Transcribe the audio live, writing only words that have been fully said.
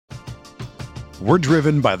We're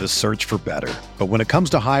driven by the search for better. But when it comes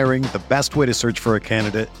to hiring, the best way to search for a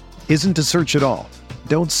candidate isn't to search at all.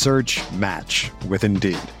 Don't search, match with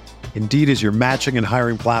Indeed. Indeed is your matching and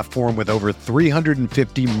hiring platform with over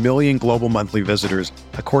 350 million global monthly visitors,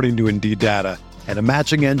 according to Indeed data, and a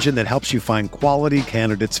matching engine that helps you find quality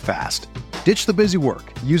candidates fast. Ditch the busy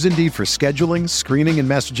work. Use Indeed for scheduling, screening, and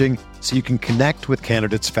messaging so you can connect with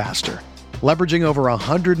candidates faster. Leveraging over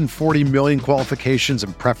 140 million qualifications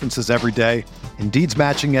and preferences every day, Indeed's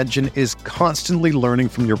matching engine is constantly learning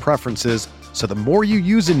from your preferences, so the more you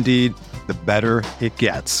use Indeed, the better it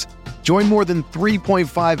gets. Join more than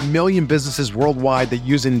 3.5 million businesses worldwide that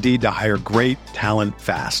use Indeed to hire great talent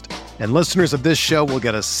fast. And listeners of this show will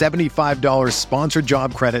get a $75 sponsored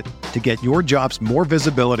job credit to get your jobs more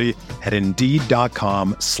visibility at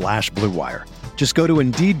Indeed.com/Blue Wire. Just go to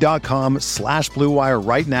Indeed.com/Blue Wire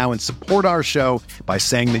right now and support our show by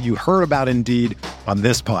saying that you heard about Indeed on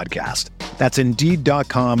this podcast. That's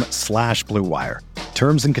Indeed.com/Blue Wire.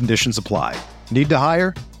 Terms and conditions apply. Need to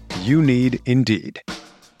hire? You need Indeed.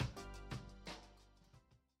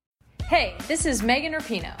 Hey, this is Megan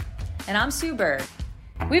Rapinoe. And I'm Sue Bird.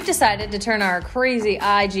 We've decided to turn our crazy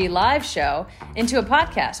IG live show into a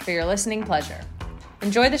podcast for your listening pleasure.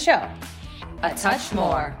 Enjoy the show. A Touch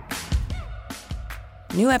More.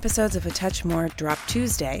 New episodes of A Touch More drop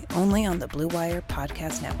Tuesday only on the Blue Wire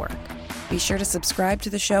Podcast Network. Be sure to subscribe to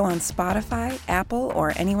the show on Spotify, Apple,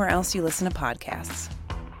 or anywhere else you listen to podcasts.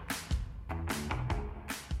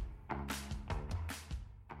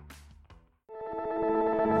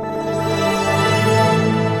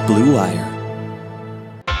 Blue Wire.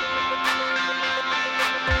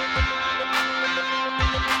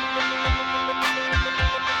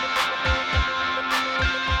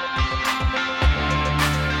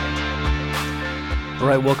 All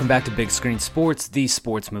right, welcome back to Big Screen Sports, the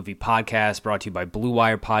sports movie podcast brought to you by Blue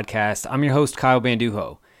Wire Podcast. I'm your host, Kyle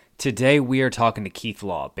Banduho. Today, we are talking to Keith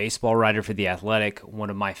Law, baseball writer for The Athletic, one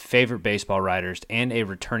of my favorite baseball writers, and a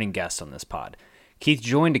returning guest on this pod. Keith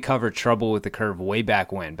joined to cover Trouble with the Curve way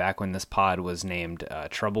back when this pod was named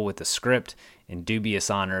Trouble with the Script, in dubious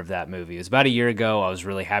honor of that movie. It was about a year ago. I was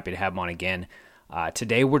really happy to have him on again.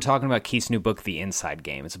 Today, we're talking about Keith's new book, The Inside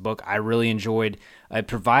Game. It's a book I really enjoyed. It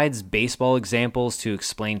provides baseball examples to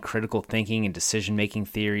explain critical thinking and decision-making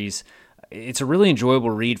theories. It's a really enjoyable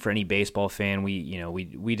read for any baseball fan.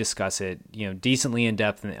 We discuss it, decently in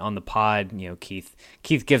depth on the pod.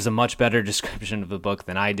 Keith gives a much better description of the book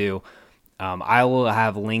than I do. I will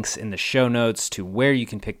have links in the show notes to where you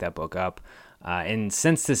can pick that book up. And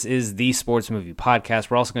since this is the sports movie podcast,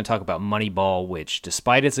 we're also going to talk about Moneyball, which,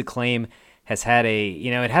 despite its acclaim, has had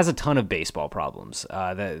it has a ton of baseball problems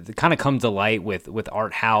that kind of come to light with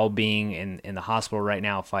Art Howe being in the hospital right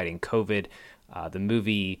now fighting COVID. The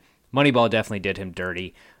movie Moneyball definitely did him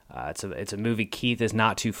dirty. It's a movie Keith is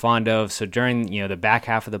not too fond of. So during the back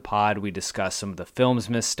half of the pod, we discuss some of the film's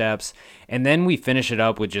missteps, and then we finish it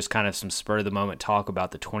up with just kind of some spur of the moment talk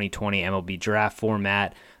about the 2020 MLB draft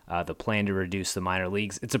format. The plan to reduce the minor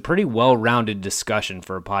leagues. It's a pretty well-rounded discussion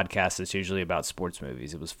for a podcast that's usually about sports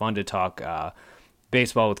movies. It was fun to talk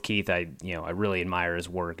baseball with Keith. I really admire his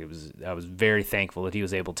work. I was very thankful that he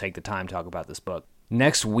was able to take the time to talk about this book.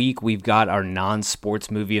 Next week, we've got our non-sports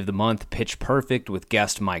movie of the month, Pitch Perfect, with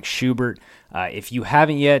guest Mike Schubert. If you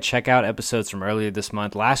haven't yet, check out episodes from earlier this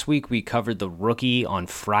month. Last week, we covered The Rookie on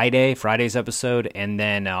Friday's episode, and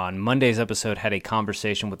then on Monday's episode, had a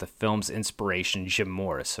conversation with the film's inspiration, Jim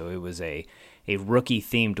Morris. So it was a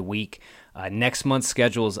rookie-themed week. Next month's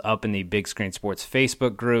schedule is up in the Big Screen Sports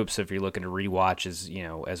Facebook group, so if you're looking to rewatch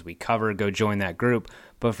as we cover, go join that group.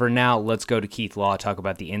 But for now, let's go to Keith Law, talk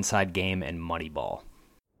about The Inside Game and Moneyball.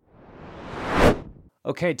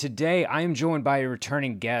 Okay, today I am joined by a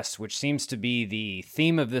returning guest, which seems to be the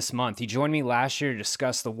theme of this month. He joined me last year to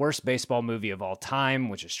discuss the worst baseball movie of all time,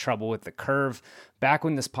 which is Trouble with the Curve, back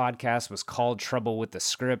when this podcast was called Trouble with the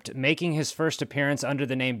Script. Making his first appearance under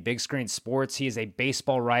the name Big Screen Sports, he is a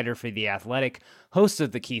baseball writer for The Athletic, host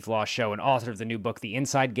of The Keith Law Show, and author of the new book, The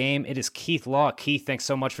Inside Game. It is Keith Law. Keith, thanks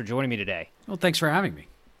so much for joining me today. Well, thanks for having me.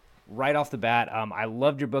 Right off the bat, I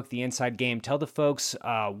loved your book, The Inside Game. Tell the folks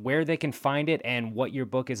where they can find it and what your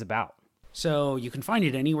book is about. So you can find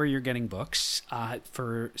it anywhere you're getting books.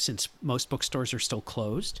 Since most bookstores are still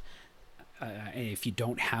closed, if you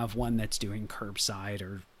don't have one that's doing curbside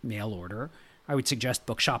or mail order, I would suggest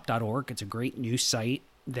bookshop.org. It's a great news site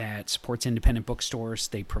that supports independent bookstores.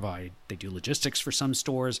 They do logistics for some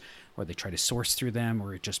stores, or they try to source through them,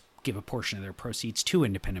 or just give a portion of their proceeds to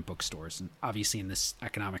independent bookstores. And obviously in this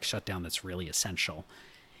economic shutdown, that's really essential.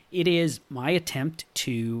 It is my attempt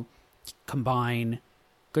to combine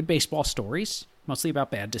good baseball stories mostly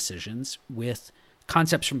about bad decisions, with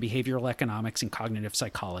concepts from behavioral economics and cognitive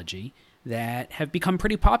psychology that have become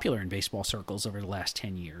pretty popular in baseball circles over the last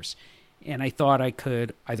 10 years. And I thought I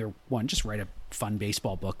could either, one, just write a fun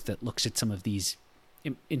baseball book that looks at some of these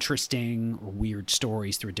interesting or weird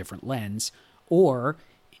stories through a different lens, or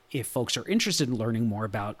if folks are interested in learning more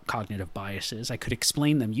about cognitive biases, I could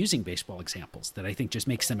explain them using baseball examples that I think just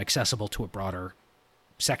makes them accessible to a broader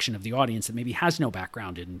section of the audience that maybe has no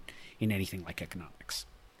background in anything like economics.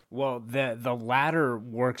 Well, the latter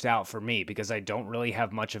worked out for me because I don't really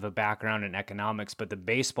have much of a background in economics, but the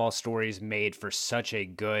baseball stories made for such a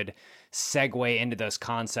good segue into those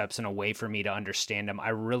concepts and a way for me to understand them. I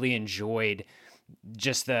really enjoyed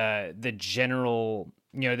just the general,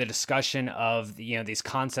 the discussion of, these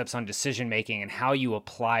concepts on decision making and how you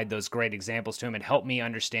applied those great examples to them. It helped me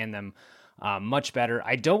understand them much better.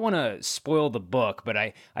 I don't want to spoil the book, but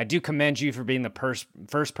I do commend you for being the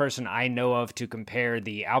first person I know of to compare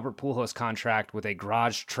the Albert Pujols contract with a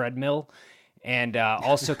garage treadmill, and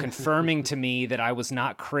also confirming to me that I was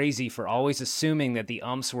not crazy for always assuming that the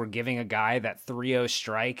umps were giving a guy that 3-0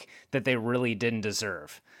 strike that they really didn't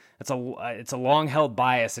deserve. It's a long-held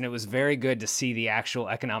bias, and it was very good to see the actual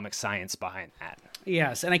economic science behind that.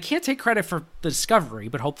 Yes, and I can't take credit for the discovery,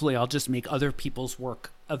 but hopefully I'll just make other people's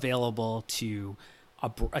work available to,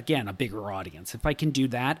 a bigger audience. If I can do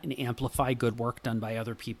that and amplify good work done by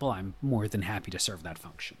other people, I'm more than happy to serve that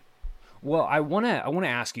function. Well, I want to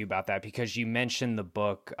ask you about that because you mentioned the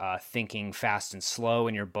book Thinking Fast and Slow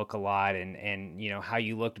in your book a lot, and how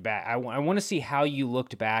you looked back. I want to see how you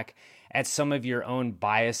looked back at some of your own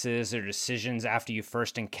biases or decisions after you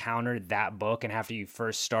first encountered that book and after you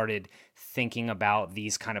first started thinking about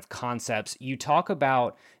these kind of concepts. You talk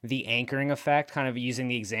about the anchoring effect, kind of using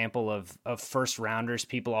the example of first rounders,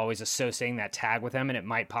 people always associating that tag with them, and it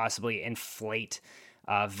might possibly inflate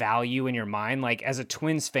value in your mind. Like, as a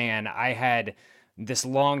Twins fan, I had this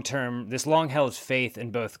long-held faith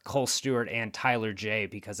in both Cole Stewart and Tyler J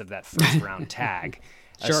because of that first round tag.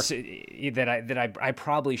 Sure. That I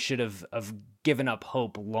probably should have given up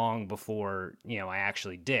hope long before I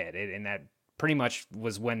actually did, and that pretty much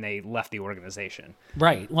was when they left the organization.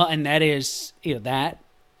 Right. Well, and that is that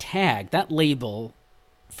tag, that label,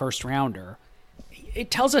 first rounder.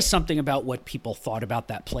 It tells us something about what people thought about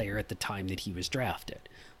that player at the time that he was drafted,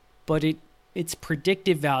 but its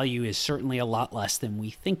predictive value is certainly a lot less than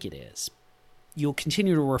we think it is. You'll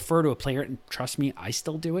continue to refer to a player, and trust me, I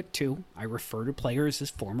still do it too. I refer to players as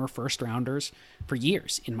former first rounders for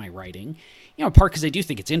years in my writing. In part because I do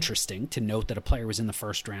think it's interesting to note that a player was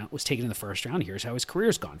taken in the first round. Here's how his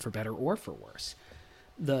career's gone, for better or for worse.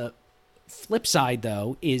 The flip side,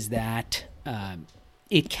 though, is that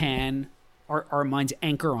our minds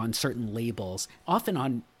anchor on certain labels, often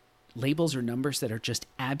on labels or numbers that are just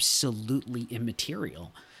absolutely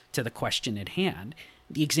immaterial to the question at hand.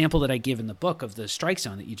 The example that I give in the book of the strike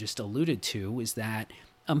zone that you just alluded to is that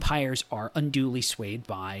umpires are unduly swayed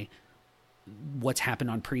by what's happened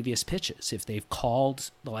on previous pitches. If they've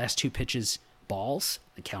called the last two pitches balls,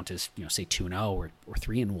 the count is, say 2-0 or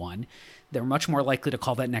 3-1, they're much more likely to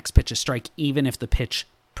call that next pitch a strike, even if the pitch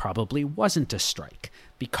probably wasn't a strike,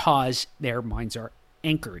 because their minds are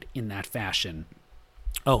anchored in that fashion.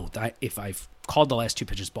 If I've called the last two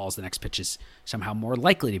pitches balls, the next pitch is somehow more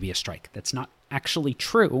likely to be a strike. That's not actually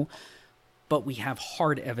true, but we have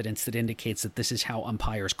hard evidence that indicates that this is how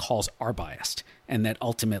umpires' calls are biased, and that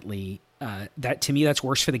ultimately, that to me, that's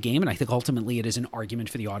worse for the game, and I think ultimately it is an argument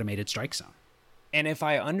for the automated strike zone. And if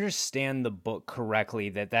I understand the book correctly,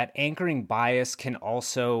 that anchoring bias can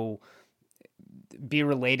also be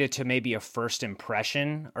related to maybe a first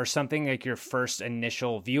impression or something, like your first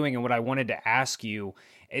initial viewing. And what I wanted to ask you,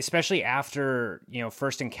 especially after,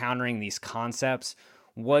 first encountering these concepts,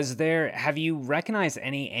 have you recognized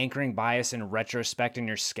any anchoring bias in retrospect in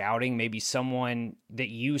your scouting? Maybe someone that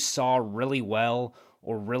you saw really well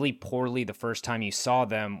or really poorly the first time you saw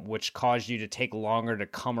them, which caused you to take longer to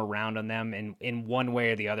come around on them in one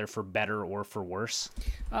way or the other, for better or for worse?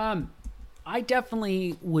 I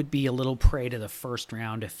definitely would be a little prey to the first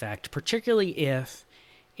round effect, particularly if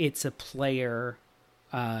it's a player.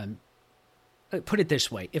 Put it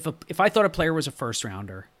this way: if I thought a player was a first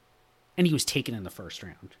rounder, and he was taken in the first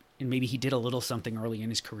round, and maybe he did a little something early in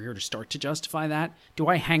his career to start to justify that, do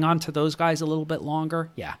I hang on to those guys a little bit longer?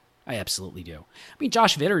 Yeah, I absolutely do. I mean,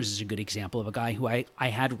 Josh Vitters is a good example of a guy who I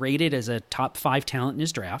had rated as a top 5 talent in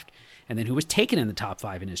his draft, and then who was taken in the top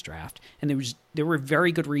 5 in his draft. And there were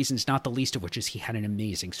very good reasons, not the least of which is he had an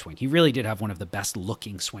amazing swing. He really did have one of the best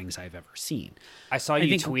looking swings I've ever seen. I saw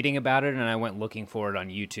you tweeting about it, and I went looking for it on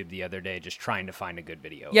YouTube the other day, just trying to find a good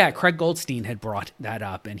video. Yeah, Craig Goldstein had brought that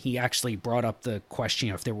up, and he actually brought up the question,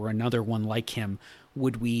 if there were another one like him,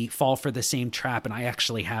 would we fall for the same trap? And I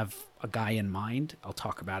actually have a guy in mind. I'll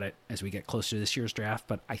talk about it as we get closer to this year's draft,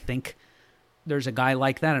 but I think there's a guy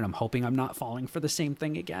like that, and I'm hoping I'm not falling for the same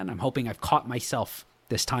thing again. I'm hoping I've caught myself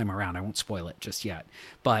this time around. I won't spoil it just yet,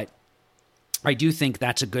 but I do think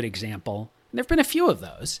that's a good example. And there have been a few of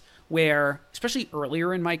those where, especially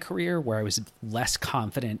earlier in my career, where I was less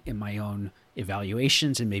confident in my own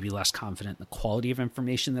evaluations and maybe less confident in the quality of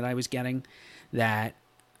information that I was getting, that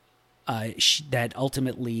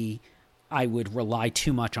ultimately I would rely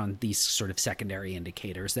too much on these sort of secondary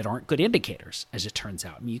indicators that aren't good indicators, as it turns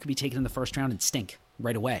out. I mean, you could be taken in the first round and stink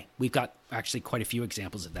right away. We've got actually quite a few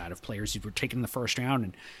examples of that, of players who were taken in the first round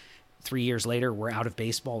and 3 years later were out of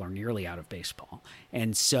baseball or nearly out of baseball.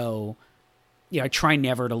 And so, I try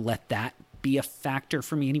never to let that be a factor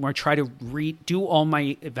for me anymore. I try to do all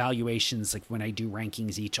my evaluations, like when I do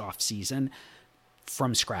rankings each off season,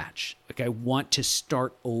 from scratch. Like, I want to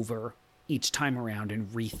start over each time around and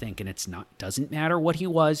rethink, and doesn't matter what he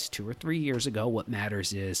was 2 or 3 years ago. What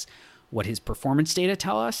matters is what his performance data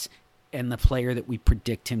tell us and the player that we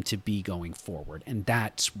predict him to be going forward. And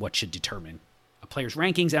that's what should determine a player's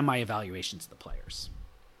rankings and my evaluations of the players.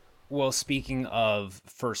 Well, speaking of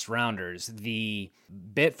first rounders, the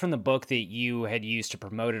bit from the book that you had used to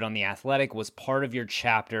promote it on The Athletic was part of your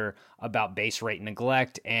chapter about base rate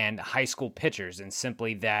neglect and high school pitchers, and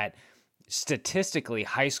simply that statistically,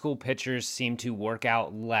 high school pitchers seem to work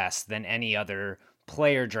out less than any other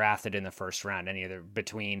player drafted in the first round, any other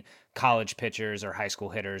between college pitchers or high school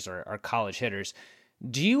hitters or college hitters.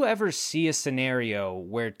 Do you ever see a scenario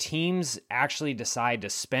where teams actually decide to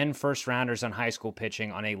spend first rounders on high school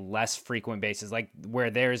pitching on a less frequent basis, like where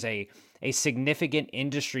there's a significant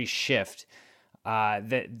industry shift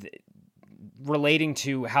relating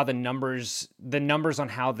to how the numbers on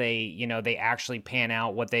how they actually pan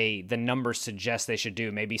out, what the numbers suggest they should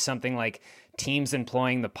do? Maybe something like teams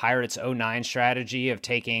employing the Pirates 09 strategy of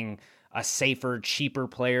taking a safer, cheaper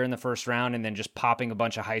player in the first round and then just popping a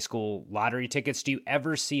bunch of high school lottery tickets. Do you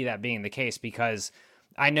ever see that being the case? Because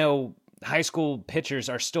I know high school pitchers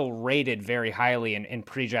are still rated very highly in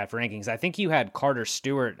pre-draft rankings. I think you had Carter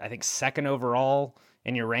Stewart, second overall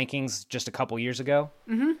in your rankings just a couple years ago.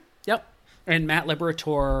 Mm-hmm. Yep. And Matt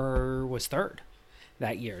Liberatore was third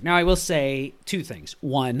that year. Now, I will say 2 things.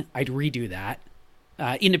 One, I'd redo that,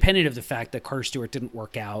 independent of the fact that Carter Stewart didn't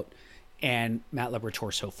work out and Matt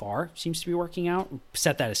Liberatore so far seems to be working out.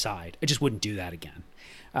 Set that aside. I just wouldn't do that again.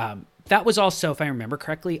 That was also, if I remember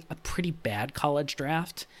correctly, a pretty bad college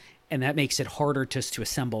draft, and that makes it harder just to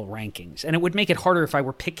assemble rankings. And it would make it harder if I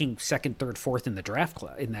were picking second, third, fourth in the draft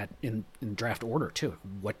in draft order too.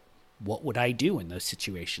 What would I do in those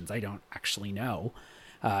situations? I don't actually know.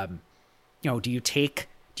 Do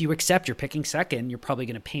you accept you're picking second? You're probably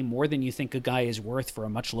going to pay more than you think a guy is worth for a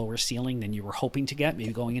much lower ceiling than you were hoping to get,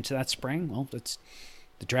 maybe going into that spring. Well, that's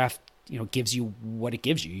the draft, gives you what it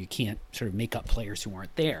gives you. You can't sort of make up players who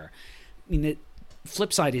aren't there. I mean, the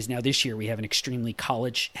flip side is now this year we have an extremely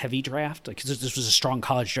college heavy draft. Like, this was a strong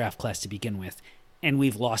college draft class to begin with, and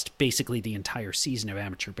we've lost basically the entire season of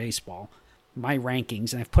amateur baseball. My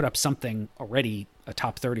rankings, and I've put up something already, a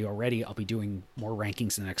top 30 already. I'll be doing more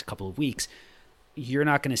rankings in the next couple of weeks. You're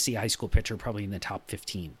not going to see a high school pitcher probably in the top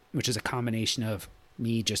 15, which is a combination of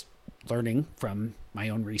me just learning from my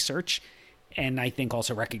own research, and I think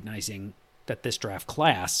also recognizing that this draft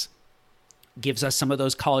class gives us some of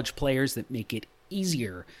those college players that make it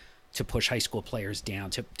easier to push high school players down,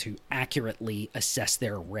 to accurately assess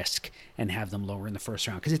their risk and have them lower in the first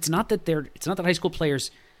round. Because it's not that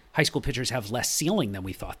high school pitchers have less ceiling than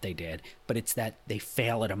we thought they did, but it's that they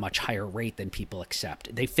fail at a much higher rate than people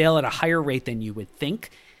accept. They fail at a higher rate than you would think,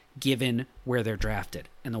 given where they're drafted.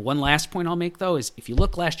 And the one last point I'll make, though, is if you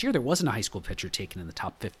look last year, there wasn't a high school pitcher taken in the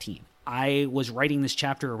top 15. I was writing this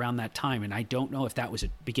chapter around that time, and I don't know if that was a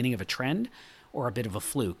beginning of a trend or a bit of a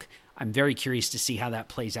fluke. I'm very curious to see how that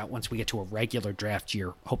plays out once we get to a regular draft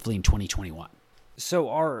year, hopefully in 2021. So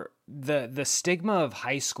are the stigma of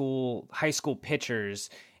high school pitchers,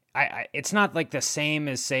 it's not like the same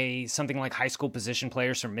as, say, something like high school position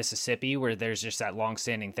players from Mississippi, where there's just that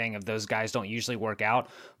longstanding thing of those guys don't usually work out.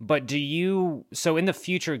 But so in the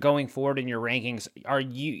future going forward in your rankings,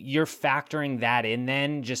 you're factoring that in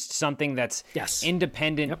then, just something that's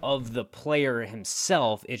independent of the player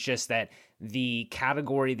himself? It's just that the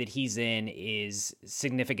category that he's in is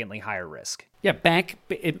significantly higher risk. Yeah,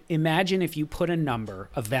 imagine if you put a number,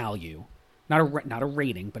 a value, not a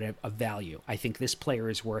rating, but a value. I think this player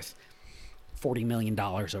is worth $40 million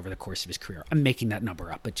over the course of his career. I'm making that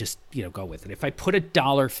number up, but just, go with it. If I put a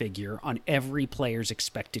dollar figure on every player's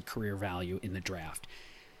expected career value in the draft,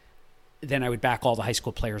 then I would back all the high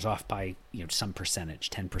school players off by, some percentage,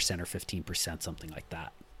 10% or 15%, something like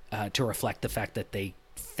that, to reflect the fact that they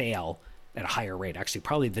fail at a higher rate. Actually,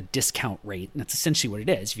 probably the discount rate, and that's essentially what it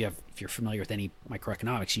is. If you're familiar with any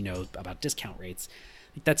microeconomics, you know about discount rates.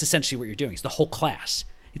 That's essentially what you're doing. It's the whole class.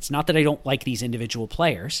 It's not that I don't like these individual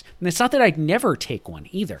players, and it's not that I'd never take one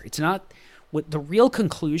either. It's not what the real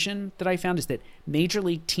conclusion that I found is that major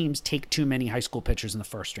league teams take too many high school pitchers in the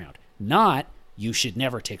first round. Not you should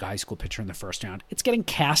never take a high school pitcher in the first round. It's getting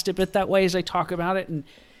cast a bit that way as I talk about it, and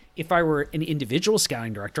if I were an individual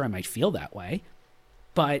scouting director, I might feel that way,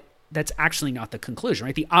 but that's actually not the conclusion,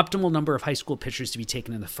 right? The optimal number of high school pitchers to be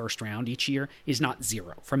taken in the first round each year is not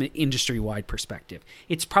 0 from an industry-wide perspective.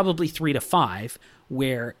 It's probably 3 to 5,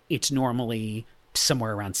 where it's normally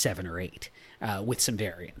somewhere around 7 or 8 with some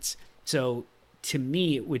variance. So to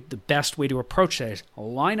me, the best way to approach that is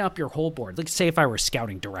line up your whole board. Let's say if I were a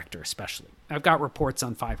scouting director especially. I've got reports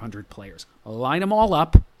on 500 players. Line them all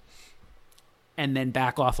up and then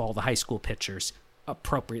back off all the high school pitchers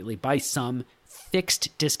appropriately by some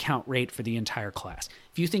fixed discount rate for the entire class.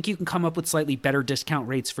 If you think you can come up with slightly better discount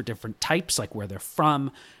rates for different types, like where they're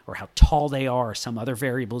from or how tall they are or some other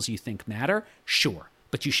variables you think matter, sure.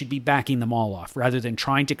 But you should be backing them all off rather than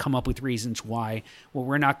trying to come up with reasons why,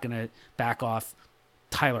 we're not going to back off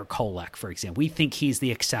Tyler Kolek, for example. We think he's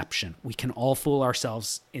the exception. We can all fool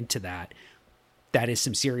ourselves into that. That is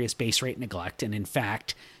some serious base rate neglect. And in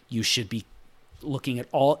fact, you should be looking at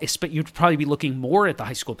you'd probably be looking more at the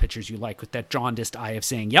high school pitchers you like with that jaundiced eye of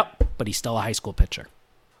saying, yep, but he's still a high school pitcher.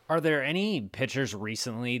 Are there any pitchers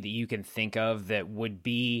recently that you can think of that would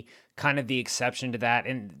be kind of the exception to that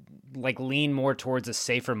and like lean more towards a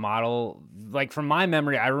safer model? Like from my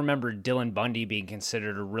memory, I remember Dylan Bundy being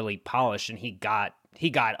considered a really polished, and he got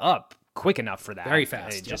up quick enough for that. Very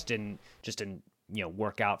fast. It just didn't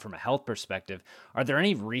work out from a health perspective. Are there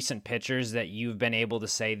any recent pitchers that you've been able to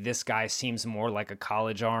say this guy seems more like a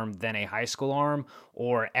college arm than a high school arm,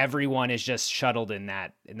 or everyone is just shuttled in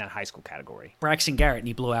that high school category? Braxton Garrett, and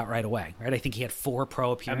he blew out right away, right? I think he had 4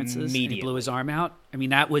 pro appearances. And he blew his arm out. I mean,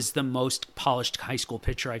 that was the most polished high school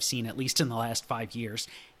pitcher I've seen, at least in the last 5 years.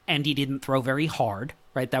 And he didn't throw very hard,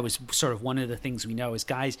 right? That was sort of one of the things we know is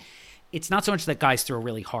guys, it's not so much that guys throw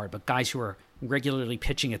really hard, but guys who are regularly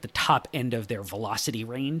pitching at the top end of their velocity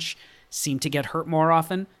range seem to get hurt more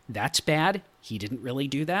often. That's bad. He didn't really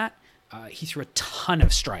do that. He threw a ton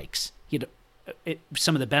of strikes. He had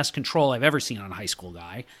some of the best control I've ever seen on a high school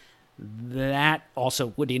guy. That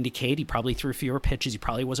also would indicate he probably threw fewer pitches. He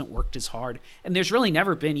probably wasn't worked as hard. And there's really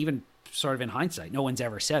never been, even sort of in hindsight, no one's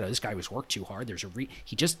ever said, oh, this guy was worked too hard.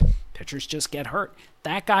 Pitchers just get hurt.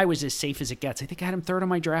 That guy was as safe as it gets. I think I had him 3rd on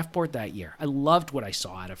my draft board that year. I loved what I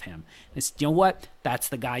saw out of him. It's, you know what? That's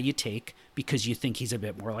the guy you take because you think he's a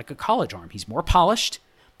bit more like a college arm. He's more polished.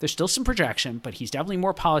 There's still some projection, but he's definitely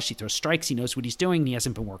more polished. He throws strikes. He knows what he's doing. And he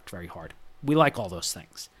hasn't been worked very hard. We like all those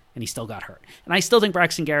things. And he still got hurt. And I still think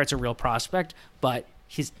Braxton Garrett's a real prospect, but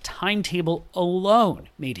his timetable alone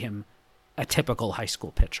made him a typical high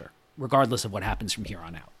school pitcher, regardless of what happens from here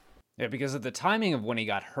on out. Yeah, because of the timing of when he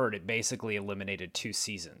got hurt, it basically eliminated 2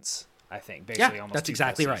 seasons, I think. Basically, yeah, almost that's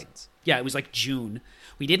exactly right. Yeah, it was like June.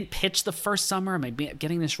 We didn't pitch the first summer. Am I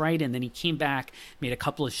getting this right? And then he came back, made a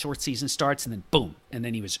couple of short season starts, and then boom, and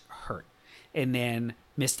then he was hurt. And then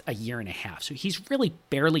missed a year and a half. So he's really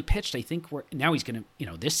barely pitched. I think now he's going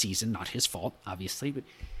to, this season, not his fault, obviously, but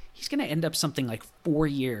he's going to end up something like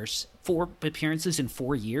 4 appearances in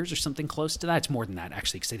 4 years or something close to that. It's more than that,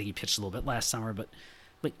 actually, because I think he pitched a little bit last summer, but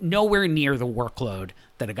like nowhere near the workload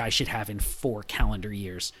that a guy should have in 4 calendar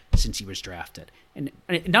years since he was drafted. And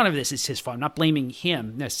none of this is his fault. I'm not blaming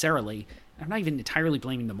him necessarily. I'm not even entirely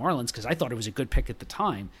blaming the Marlins because I thought it was a good pick at the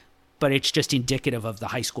time, but it's just indicative of the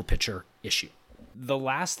high school pitcher issue. The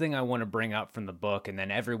last thing I want to bring up from the book, and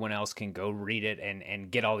then everyone else can go read it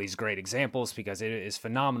and get all these great examples because it is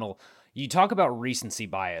phenomenal. You talk about recency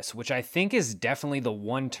bias, which I think is definitely the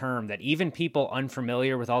one term that even people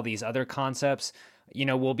unfamiliar with all these other concepts,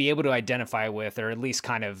 will be able to identify with, or at least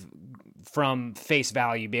kind of from face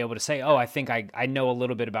value be able to say, oh, I think I know a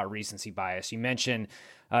little bit about recency bias. You mentioned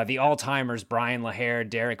the all-timers, Brian LaHare,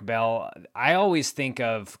 Derek Bell. I always think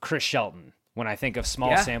of Chris Shelton when I think of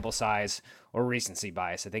small sample size or recency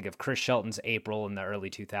bias. I think of Chris Shelton's April in the early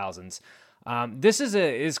 2000s. This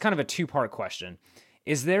is kind of a two-part question.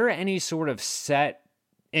 Is there any sort of set,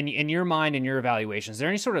 in your mind, in your evaluation, is there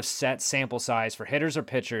any sort of set sample size for hitters or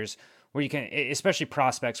pitchers where you can, especially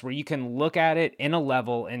prospects, where you can look at it in a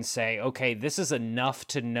level and say, okay, this is enough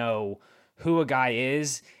to know who a guy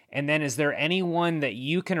is? And then is there anyone that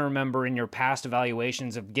you can remember in your past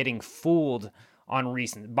evaluations of getting fooled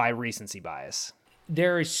by recency bias?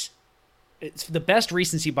 It's the best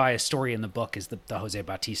recency bias story in the book is the Jose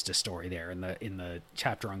Bautista story there in the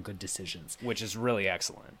chapter on good decisions, which is really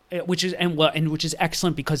excellent. Which is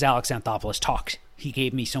excellent because Alex Anthopoulos talked. He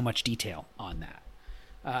gave me so much detail on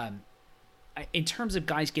that. In terms of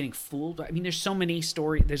guys getting fooled, I mean, there's so many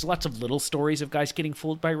stories. There's lots of little stories of guys getting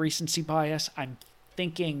fooled by recency bias. I'm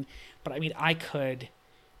thinking, but I mean, I could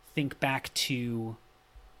think back to.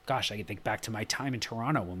 Gosh, I could think back to my time in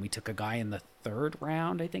Toronto when we took a guy in the third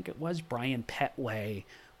round, I think it was, Brian Petway.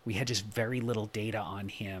 We had just very little data on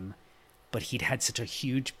him, but he'd had such a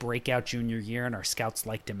huge breakout junior year, and our scouts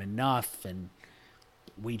liked him enough, and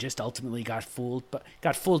we just ultimately got fooled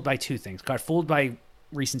by two things. Got fooled by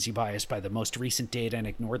recency bias by the most recent data and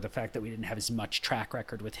ignored the fact that we didn't have as much track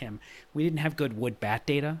record with him. We didn't have good wood bat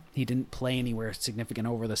data. He didn't play anywhere significant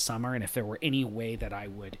over the summer, and if there were any way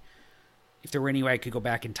I could go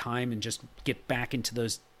back in time and just get back into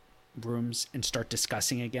those rooms and start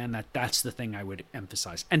discussing again, that's the thing I would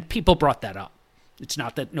emphasize. And people brought that up. It's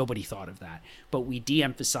not that nobody thought of that, but we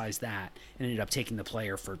de-emphasized that and ended up taking the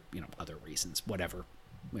player for, other reasons, whatever.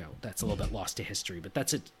 That's a little bit lost to history, but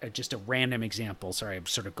that's just a random example. Sorry, I'm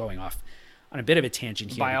sort of going off on a bit of a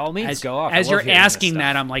tangent here. By all means, go off. As you're asking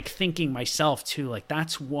that, I'm like thinking myself too, like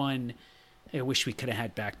that's one I wish we could have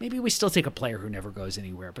had back. Maybe we still take a player who never goes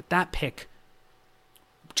anywhere, but that pick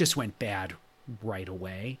just went bad right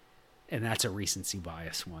away, and that's a recency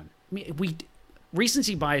bias one. I mean,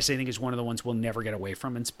 recency bias, I think, is one of the ones we'll never get away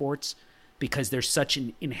from in sports because there's such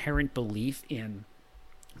an inherent belief in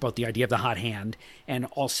both the idea of the hot hand and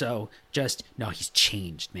also just, no, he's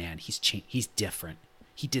changed, man. He's changed. He's different.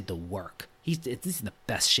 He did the work. This is in the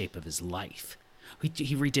best shape of his life.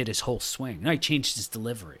 He redid his whole swing. No, he changed his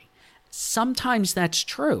delivery. Sometimes that's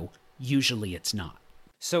true. Usually it's not.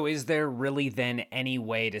 So is there really then any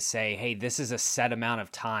way to say, hey, this is a set amount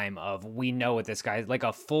of time of we know what this guy, like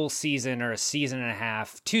a full season or a season and a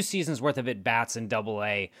half, 2 seasons worth of at bats in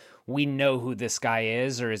AA, we know who this guy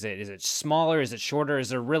is? Or is it smaller? Is it shorter? Is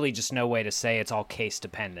there really just no way to say? It's all case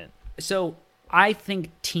dependent? So I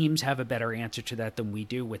think teams have a better answer to that than we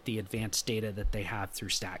do with the advanced data that they have through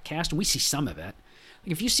StatCast. And we see some of it.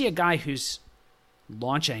 Like if you see a guy whose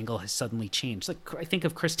launch angle has suddenly changed. Like I think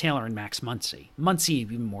of Chris Taylor and Max Muncy. Muncy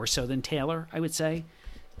even more so than Taylor, I would say.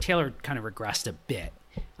 Taylor kind of regressed a bit,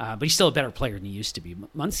 but he's still a better player than he used to be.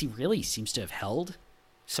 Muncy really seems to have held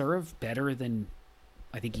serve better than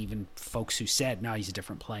I think even folks who said, no, he's a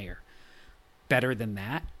different player. Better than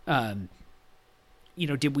that.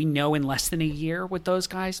 Did we know in less than a year with those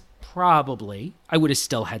guys? Probably. I would have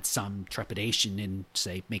still had some trepidation in,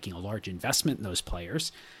 say, making a large investment in those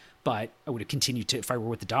players. But I would have continued to, if I were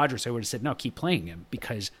with the Dodgers, I would have said, no, keep playing him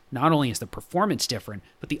because not only is the performance different,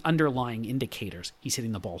 but the underlying indicators, he's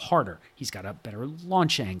hitting the ball harder. He's got a better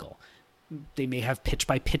launch angle. They may have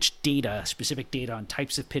pitch-by-pitch data, specific data on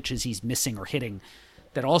types of pitches he's missing or hitting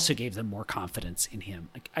that also gave them more confidence in him.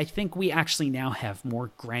 I think we actually now have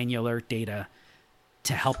more granular data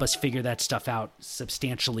to help us figure that stuff out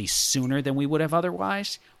substantially sooner than we would have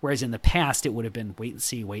otherwise. Whereas in the past, it would have been wait and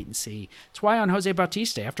see. That's why on Jose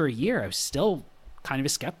Bautista, after a year, I was still kind of a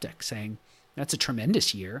skeptic, saying that's a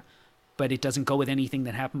tremendous year, but it doesn't go with anything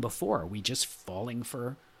that happened before. Are we just falling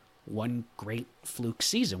for one great fluke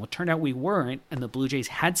season? Well, it turned out we weren't, and the Blue Jays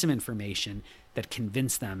had some information that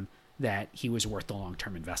convinced them that he was worth the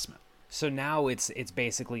long-term investment. So now it's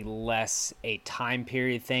basically less a time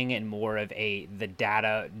period thing and more of the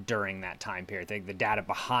data during that time period, the data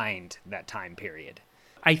behind that time period.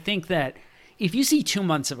 I think that if you see 2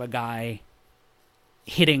 months of a guy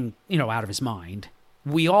hitting, out of his mind,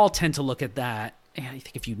 we all tend to look at that. And I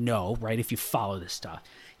think if if you follow this stuff,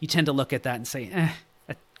 you tend to look at that and say,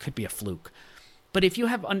 that could be a fluke. But if you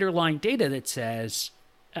have underlying data that says,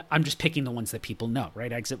 I'm just picking the ones that people know,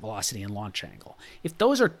 right? Exit velocity and launch angle. If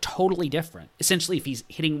those are totally different, essentially if he's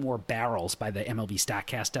hitting more barrels by the MLB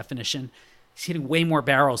StatCast definition, he's hitting way more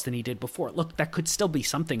barrels than he did before. Look, that could still be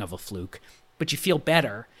something of a fluke, but you feel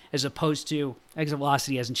better. as opposed to exit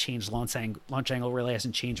velocity hasn't changed, launch angle really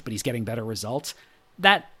hasn't changed, but he's getting better results.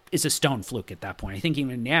 That is a stone fluke at that point. I think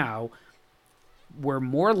even now we're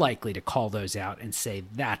more likely to call those out and say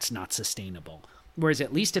that's not sustainable. Whereas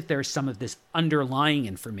at least if there's some of this underlying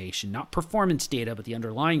information, not performance data, but the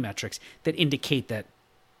underlying metrics that indicate that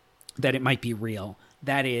it might be real,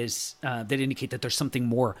 that indicate that there's something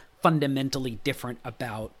more fundamentally different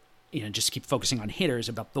about, just keep focusing on hitters,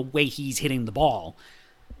 about the way he's hitting the ball,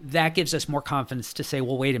 that gives us more confidence to say,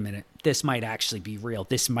 well, wait a minute, this might actually be real.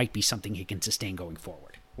 This might be something he can sustain going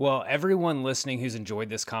forward. Well, everyone listening who's enjoyed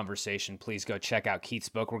this conversation, please go check out Keith's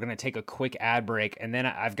book. We're going to take a quick ad break, and then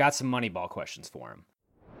I've got some Moneyball questions for him.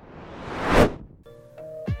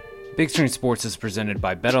 Big Screen Sports is presented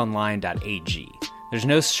by BetOnline.ag. There's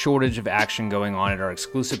no shortage of action going on at our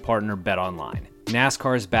exclusive partner, BetOnline.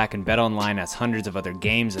 NASCAR is back, and BetOnline has hundreds of other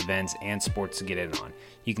games, events, and sports to get in on.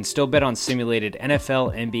 You can still bet on simulated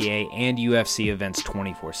NFL, NBA, and UFC events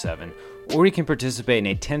 24/7, or you can participate in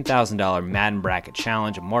a $10,000 Madden Bracket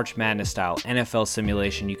Challenge, a March Madness-style NFL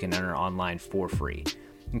simulation you can enter online for free.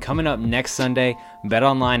 And coming up next Sunday,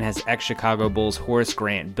 BetOnline has ex-Chicago Bulls Horace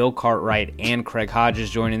Grant, Bill Cartwright, and Craig Hodges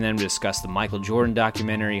joining them to discuss the Michael Jordan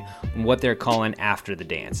documentary and what they're calling After the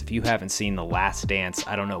Dance. If you haven't seen The Last Dance,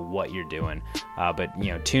 I don't know what you're doing, but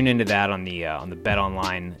tune into that on the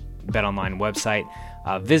BetOnline website.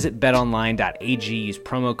 Visit betonline.ag, use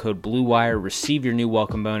promo code BlueWire, receive your new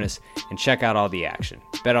welcome bonus, and check out all the action.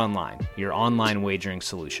 BetOnline, your online wagering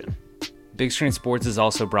solution. Big Screen Sports is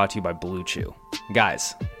also brought to you by Blue Chew.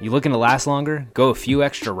 Guys, you looking to last longer? Go a few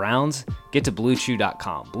extra rounds? Get to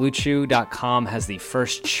BlueChew.com. BlueChew.com has the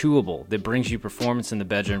first chewable that brings you performance in the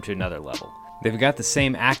bedroom to another level. They've got the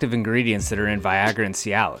same active ingredients that are in Viagra and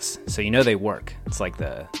Cialis, so you know they work. It's like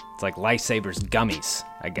Lifesavers gummies,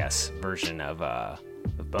 I guess, version of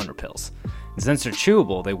boner pills. And since they're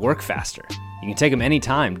chewable, they work faster. You can take them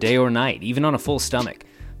anytime, day or night, even on a full stomach.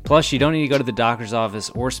 Plus, you don't need to go to the doctor's office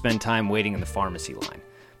or spend time waiting in the pharmacy line.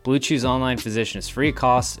 Blue Chew's online physician is free of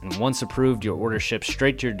cost, and once approved, your order ships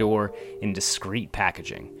straight to your door in discreet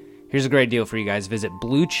packaging. Here's a great deal for you guys. Visit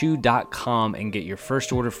BlueChew.com and get your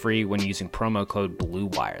first order free when using promo code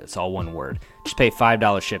BlueWire. That's all one word. Just pay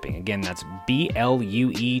 $5 shipping. Again, that's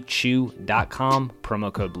BLUEChew.com,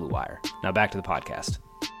 promo code BlueWire. Now back to the podcast.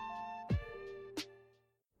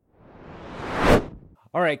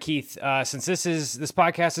 All right, Keith, since this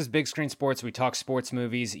podcast is Big Screen Sports, we talk sports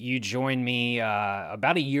movies. You joined me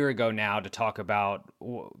about a year ago now to talk about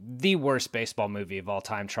the worst baseball movie of all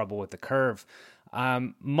time, Trouble with the Curve.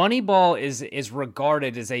 Moneyball is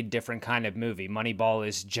regarded as a different kind of movie. Moneyball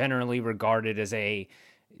is generally regarded as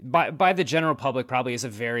by the general public, probably as a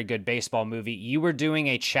very good baseball movie. You were doing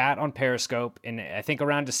a chat on Periscope in, I think,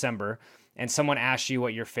 around December, and someone asked you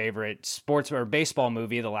what your favorite sports or baseball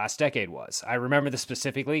movie of the last decade was. I remember this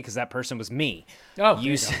specifically because that person was me. Oh,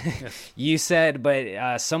 you said,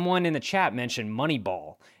 but someone in the chat mentioned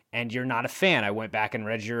Moneyball, and you're not a fan. I went back and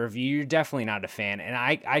read your review. You're definitely not a fan. And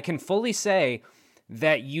I can fully say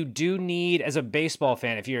that you do need, as a baseball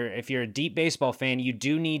fan, if you're a deep baseball fan, you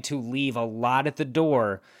do need to leave a lot at the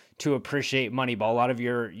door to appreciate Moneyball. A lot of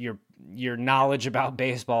your knowledge about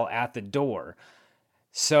baseball at the door.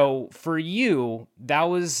 So for you, that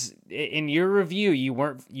was, in your review, you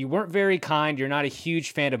weren't very kind. You're not a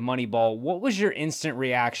huge fan of Moneyball. What was your instant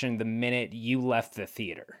reaction the minute you left the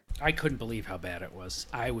theater? I couldn't believe how bad it was.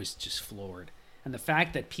 I was just floored. And the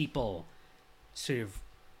fact that people sort of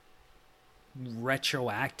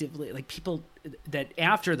retroactively, like people that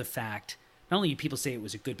after the fact, not only do people say it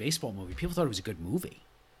was a good baseball movie, people thought it was a good movie.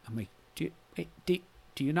 I'm like, do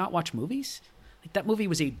you not watch movies? Like, that movie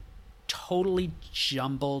was a totally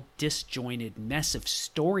jumbled, disjointed mess of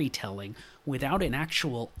storytelling without an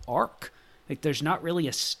actual arc. Like, there's not really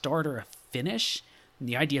a start or a finish. And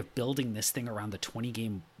the idea of building this thing around the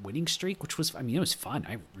 20-game winning streak, which was, it was fun.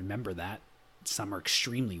 I remember that summer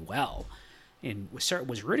extremely well and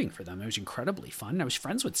was rooting for them. It was incredibly fun. I was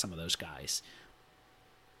friends with some of those guys.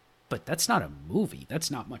 But that's not a movie.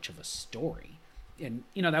 That's not much of a story. And,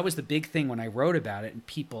 that was the big thing when I wrote about it. And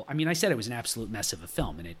people, I said it was an absolute mess of a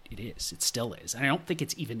film, and it is. It still is. And I don't think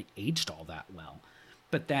it's even aged all that well.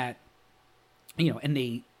 But that,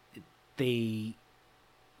 and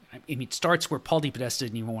it starts where Paul DePodesta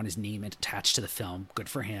didn't even want his name attached to the film. Good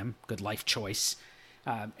for him. Good life choice.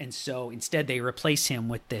 And so instead they replace him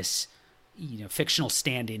with this, fictional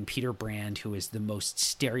stand-in, Peter Brand, who is the most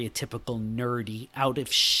stereotypical, nerdy, out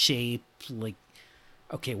of shape, like,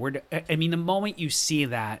 okay, the moment you see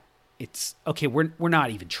that, it's, okay, we're not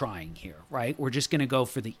even trying here, right? We're just going to go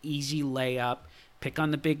for the easy layup, pick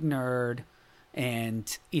on the big nerd,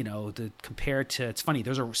 And, compared to, it's funny,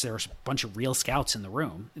 there's a bunch of real scouts in the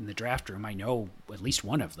room, in the draft room. I know at least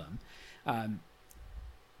one of them. And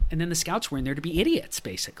then the scouts were in there to be idiots,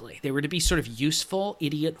 basically. They were to be sort of useful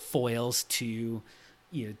idiot foils to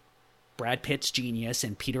Brad Pitt's genius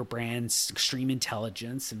and Peter Brand's extreme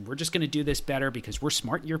intelligence. And we're just going to do this better because we're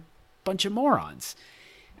smart and you're a bunch of morons.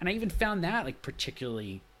 And I even found that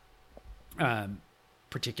particularly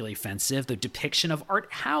offensive. The depiction of Art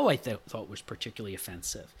Howe I thought was particularly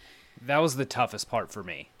offensive. That was the toughest part for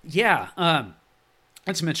me. Yeah. Not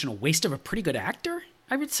to mention a waste of a pretty good actor,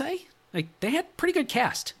 I would say. Like, they had pretty good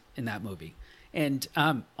cast in that movie. And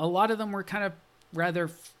a lot of them were kind of rather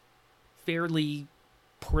fairly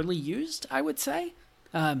poorly used, I would say.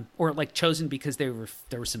 Or chosen because there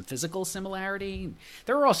was some physical similarity.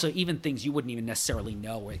 There were also even things you wouldn't even necessarily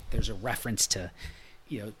know. Like, there's a reference to,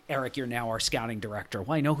 Eric, you're now our scouting director.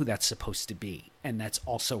 Well, I know who that's supposed to be. And that's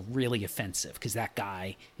also really offensive because that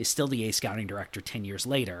guy is still the A scouting director 10 years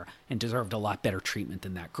later and deserved a lot better treatment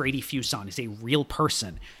than that. Grady Fuson is a real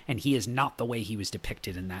person, and he is not the way he was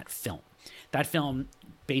depicted in that film. That film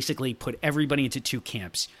basically put everybody into two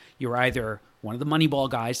camps. You're either one of the Moneyball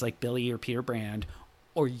guys like Billy or Peter Brand,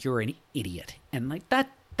 or you're an idiot. And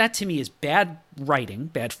that to me is bad writing,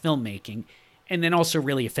 bad filmmaking, and then also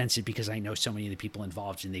really offensive because I know so many of the people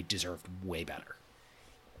involved and they deserved way better.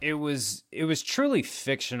 It was truly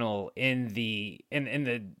fictional in the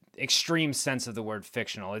extreme sense of the word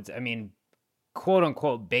fictional. It's, quote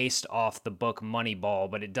unquote, based off the book Moneyball,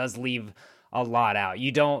 but it does leave a lot out.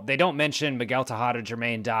 They don't mention Miguel Tejada,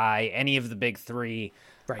 Jermaine Dye, any of the big three.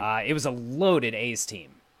 Right. It was a loaded A's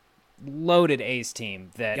team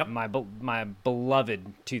that yep. my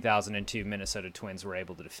beloved 2002 Minnesota Twins were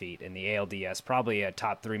able to defeat in the ALDS. Probably a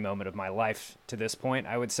top 3 moment of my life to this point,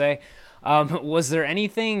 I would say. Was there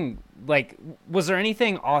anything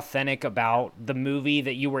authentic about the movie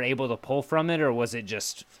that you were able to pull from it, or was it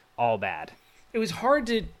just all bad? It was hard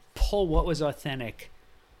to pull what was authentic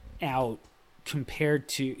out compared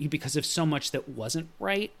to, because of so much that wasn't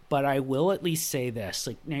right. But I will at least say this,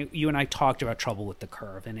 now you and I talked about Trouble with the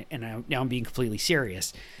Curve, and now I'm being completely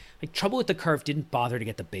serious. Trouble with the Curve didn't bother to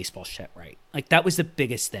get the baseball shit right. That was the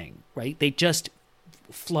biggest thing, right? They just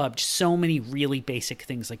flubbed so many really basic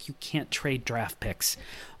things, like you can't trade draft picks,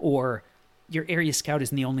 or your area scout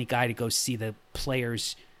isn't the only guy to go see the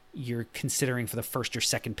players you're considering for the first or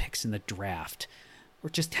second picks in the draft,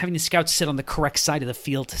 or just having the scouts sit on the correct side of the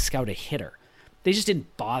field to scout a hitter. They just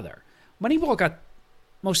didn't bother. Moneyball got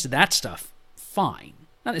most of that stuff fine.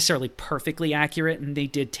 Not necessarily perfectly accurate, and they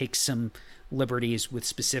did take some liberties with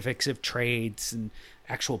specifics of trades and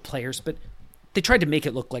actual players, but they tried to make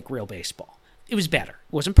it look like real baseball. It was better.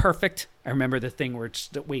 It wasn't perfect. I remember the thing where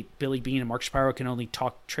Billy Beane and Mark Shapiro can only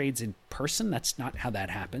talk trades in person. That's not how that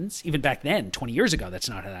happens. Even back then, 20 years ago, that's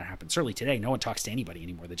not how that happened. Certainly today, no one talks to anybody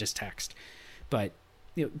anymore. They just text. But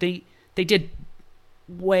they did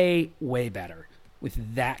way, way better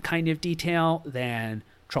with that kind of detail than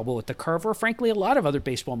Trouble with the Curve, or frankly, a lot of other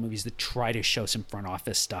baseball movies that try to show some front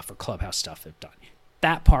office stuff or clubhouse stuff have done.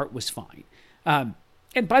 That part was fine. And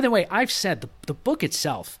by the way, I've said the book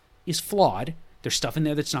itself is flawed. There's stuff in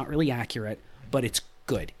there that's not really accurate, but it's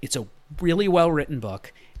good. It's a really well-written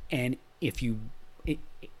book, and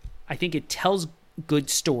I think it tells good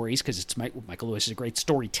stories because Michael Lewis is a great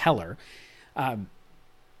storyteller, and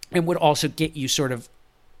would also get you sort of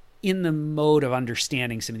in the mode of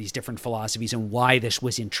understanding some of these different philosophies and why this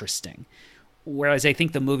was interesting. Whereas I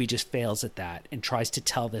think the movie just fails at that and tries to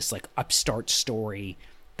tell this upstart story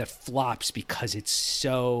that flops because it's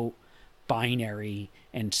so binary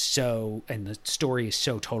and the story is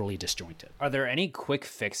so totally disjointed. Are there any quick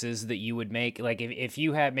fixes that you would make? If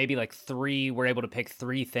you had maybe were able to pick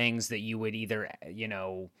 3 things that you would either,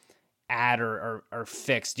 add or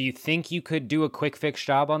fix, do you think you could do a quick fix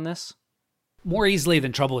job on this? More easily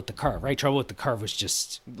than Trouble with the Curve, right? Trouble with the Curve was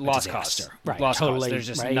just lost cause. Right, lost totally. Cause. There's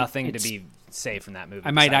just nothing to be saved from that movie.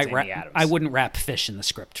 I wouldn't wrap fish in the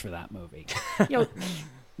script for that movie.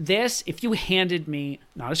 This, if you handed me,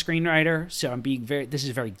 not a screenwriter, so I'm being this is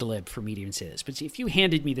very glib for me to even say this, but if you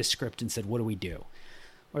handed me this script and said, what do we do?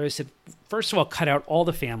 Or I said, first of all, cut out all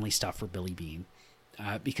the family stuff for Billy Beane,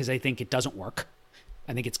 because I think it doesn't work.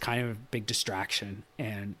 I think it's kind of a big distraction,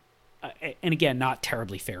 and again, not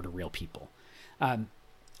terribly fair to real people.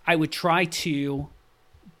 I would try to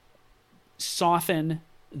soften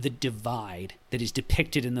the divide that is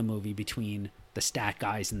depicted in the movie between the stat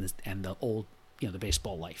guys and the old, the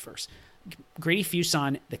baseball lifers. Grady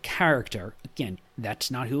Fuson, the character, again, that's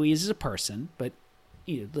not who he is as a person, but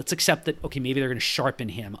let's accept that, okay, maybe they're going to sharpen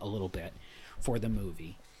him a little bit for the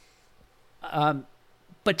movie.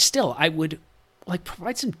 But still, I would like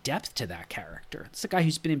provide some depth to that character. It's a guy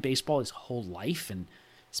who's been in baseball his whole life and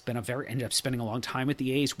ended up spending a long time with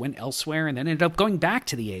the A's, went elsewhere, and then ended up going back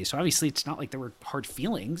to the A's. So obviously it's not like there were hard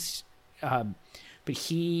feelings. But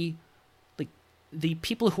the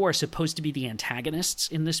people who are supposed to be the antagonists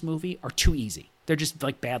in this movie are too easy. They're just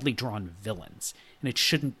like badly drawn villains. And it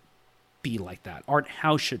shouldn't be like that. Art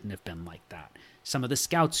House shouldn't have been like that. Some of the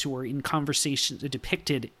scouts who are in conversations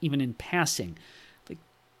depicted even in passing, like,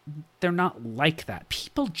 they're not like that.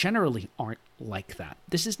 People generally aren't like that.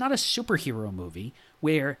 This is not a superhero movie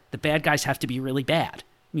where the bad guys have to be really bad.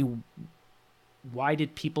 I mean, why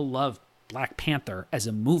did people love Black Panther as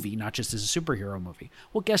a movie, not just as a superhero movie?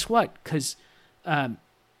 Well, guess what? Because the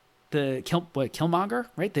Killmonger,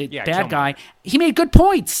 right? The bad Killmonger guy, he made good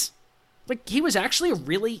points. Like, he was actually a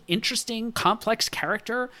really interesting, complex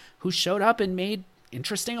character who showed up and made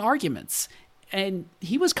interesting arguments. And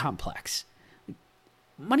he was complex.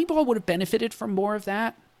 Moneyball would have benefited from more of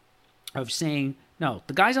that, of saying, no,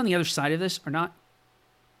 the guys on the other side of this are not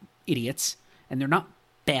idiots, and they're not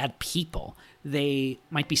bad people. They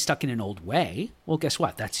might be stuck in an old way. Well, guess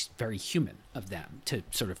what? That's very human of them to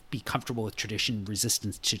sort of be comfortable with tradition,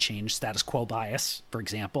 resistance to change, status quo bias, for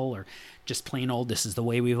example, or just plain old, this is the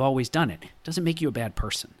way we've always done it. It doesn't make you a bad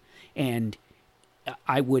person. And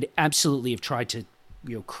I would absolutely have tried to,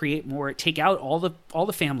 create more, take out all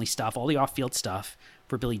the family stuff, all the off-field stuff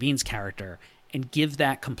for Billy Beane's character, and give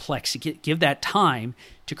that give that time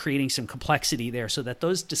to creating some complexity there, so that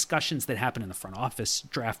those discussions that happen in the front office,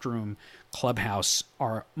 draft room, clubhouse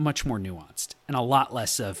are much more nuanced and a lot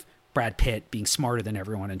less of Brad Pitt being smarter than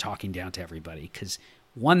everyone and talking down to everybody. Because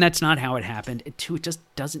one, that's not how it happened. And two, it just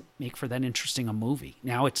doesn't make for that interesting a movie.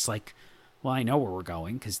 Now it's like, well, I know where we're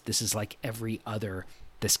going, because this is like every other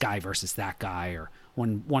this guy versus that guy, or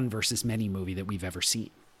one versus many movie that we've ever seen.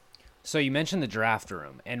 So you mentioned the draft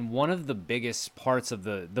room, and one of the biggest parts of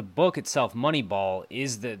the book itself, Moneyball,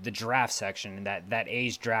 is the draft section, that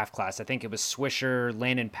A's draft class. I think it was Swisher,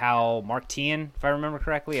 Landon Powell, Mark Teahan, if I remember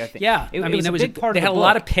correctly. I think. Yeah, it was a big part of the book. They had a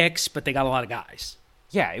lot of picks, but they got a lot of guys.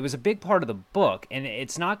 Yeah, it was a big part of the book, and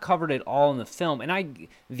it's not covered at all in the film. And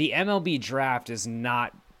the MLB draft is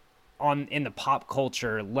not in the pop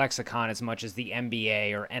culture lexicon as much as the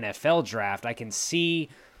NBA or NFL draft. I can see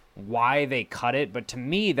why they cut it, but to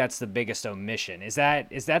me that's the biggest omission. Is that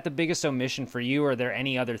the biggest omission for you, or are there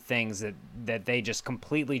any other things that they just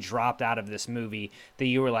completely dropped out of this movie that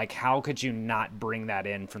you were like, how could you not bring that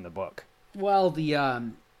in from the book? Well,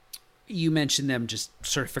 you mentioned them just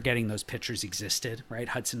sort of forgetting those pitchers existed, right?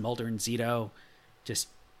 Hudson, Mulder, and Zito. Just,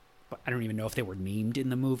 I don't even know if they were named in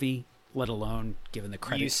the movie, let alone given the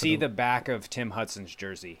credit. You see the back of Tim Hudson's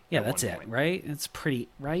jersey. Yeah, that's it, right? It's pretty,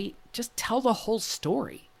 right? Just tell the whole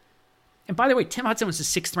story. And by the way, Tim Hudson was a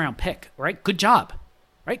 6th round pick, right? Good job,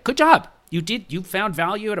 right? Good job. You found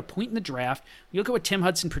value at a point in the draft. You look at what Tim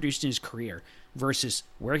Hudson produced in his career versus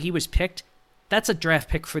where he was picked. That's a draft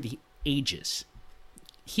pick for the ages.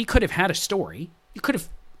 He could have had a story. You could have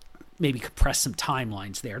maybe compressed some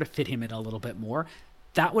timelines there to fit him in a little bit more.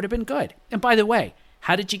 That would have been good. And by the way,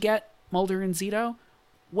 how did you get Mulder and Zito?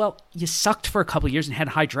 Well, you sucked for a couple of years and had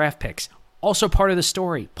high draft picks. Also part of the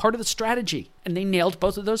story, part of the strategy, and they nailed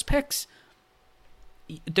both of those picks.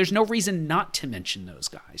 There's no reason not to mention those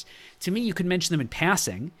guys. To me, you could mention them in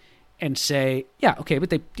passing and say, yeah, okay, but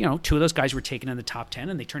they, 2 of those guys were taken in the top 10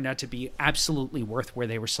 and they turned out to be absolutely worth where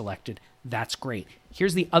they were selected. That's great.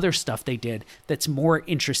 Here's the other stuff they did that's more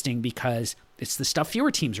interesting, because it's the stuff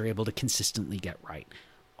fewer teams are able to consistently get right.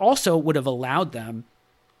 Also would have allowed them,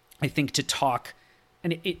 I think, to talk.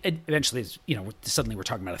 And it eventually, suddenly we're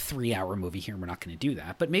talking about a 3-hour movie here, and we're not going to do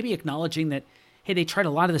that. But maybe acknowledging that, hey, they tried a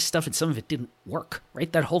lot of this stuff and some of it didn't work,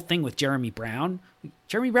 right? That whole thing with Jeremy Brown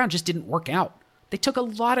just didn't work out. They took a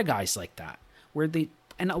lot of guys like that,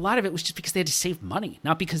 and a lot of it was just because they had to save money,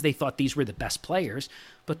 not because they thought these were the best players,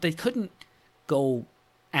 but they couldn't go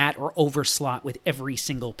at or overslot with every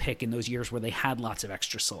single pick in those years where they had lots of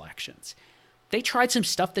extra selections. They tried some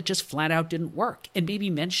stuff that just flat out didn't work, and maybe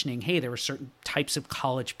mentioning, hey, there were certain types of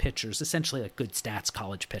college pitchers, essentially like good stats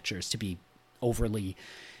college pitchers, to be overly,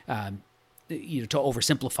 to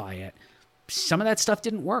oversimplify it. Some of that stuff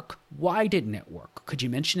didn't work. Why didn't it work? Could you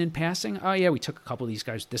mention in passing, oh yeah, we took a couple of these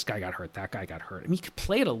guys, this guy got hurt, that guy got hurt. I mean, you could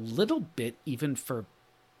play it a little bit even for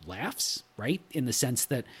laughs, right? In the sense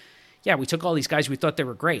that, yeah, we took all these guys, we thought they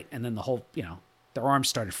were great, and then the whole, their arms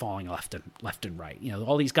started falling left and right.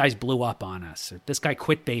 All these guys blew up on us. Or this guy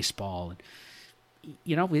quit baseball.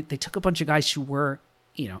 And, they took a bunch of guys who were,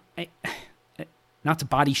 not to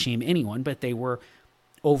body shame anyone, but they were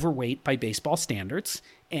overweight by baseball standards,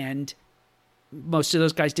 and most of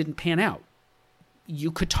those guys didn't pan out. You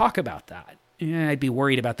could talk about that. I'd be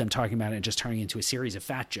worried about them talking about it and just turning into a series of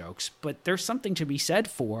fat jokes. But there's something to be said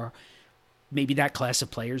for maybe that class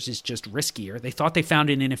of players is just riskier. They thought they found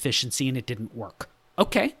an inefficiency and it didn't work.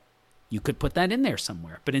 Okay, you could put that in there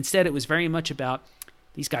somewhere. But instead, it was very much about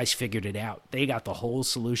these guys figured it out. They got the whole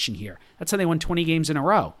solution here. That's how they won 20 games in a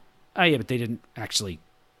row. Oh, yeah, but they didn't actually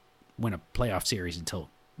win a playoff series until,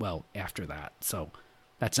 well, after that. So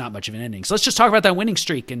that's not much of an ending. So let's just talk about that winning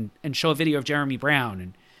streak and show a video of Jeremy Brown.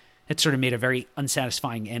 And it sort of made a very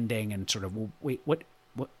unsatisfying ending and sort of, well, wait, what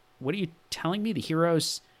are you telling me? The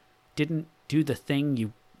heroes didn't do the thing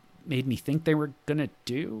you made me think they were going to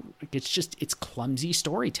do? It's clumsy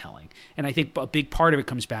storytelling. And I think a big part of it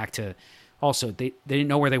comes back to also they didn't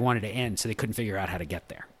know where they wanted to end, so they couldn't figure out how to get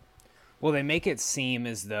there. Well, they make it seem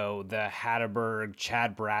as though the Hatteberg,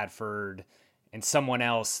 Chad Bradford, and someone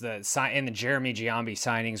else, and the Jeremy Giambi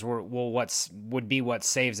signings would be what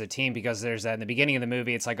saves a team, because there's that in the beginning of the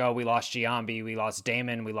movie. It's like, oh, we lost Giambi, we lost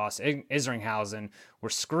Damon, we lost Isringhausen, we're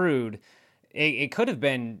screwed. It could have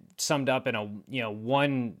been summed up in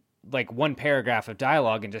one paragraph of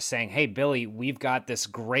dialogue and just saying, hey, Billy, we've got this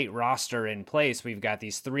great roster in place. We've got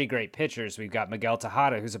these 3 great pitchers. We've got Miguel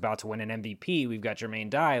Tejada, who's about to win an MVP. We've got Jermaine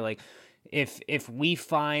Dye. Like, if we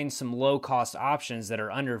find some low cost options that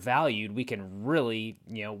are undervalued, we can really,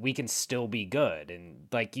 we can still be good. And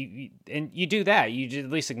like you do that, you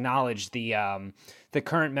at least acknowledge the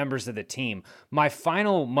current members of the team. My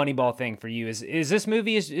final Moneyball thing for you is this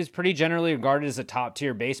movie is pretty generally regarded as a top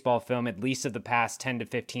tier baseball film, at least of the past 10 to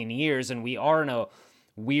 15 years. And we are in a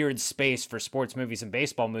weird space for sports movies and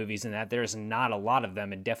baseball movies in that there's not a lot of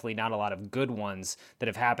them, and definitely not a lot of good ones that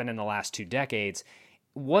have happened in the last 2 decades.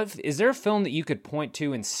 What is there a film that you could point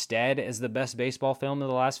to instead as the best baseball film of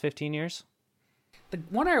the last 15 years? The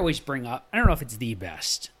one I always bring up, I don't know if it's the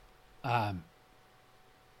best.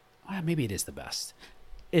 Maybe it is the best.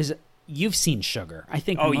 Is you've seen Sugar? I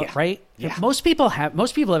think. Oh yeah, right. Yeah. Most people have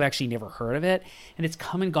actually never heard of it, and it's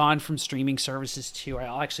come and gone from streaming services too.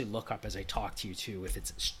 I'll actually look up as I talk to you too if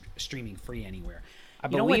it's streaming free anywhere. I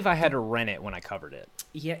believe I had to rent it when I covered it.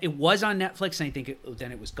 Yeah, it was on Netflix, and I think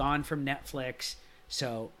then it was gone from Netflix.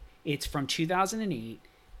 So it's from 2008.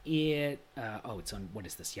 It's on, what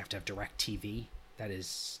is this? You have to have DirecTV. That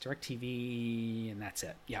is DirecTV, and that's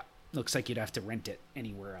it. Yeah, looks like you'd have to rent it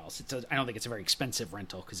anywhere else. I don't think it's a very expensive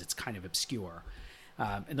rental because it's kind of obscure.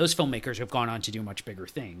 And those filmmakers have gone on to do much bigger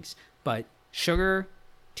things. But Sugar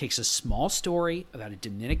takes a small story about a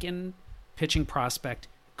Dominican pitching prospect,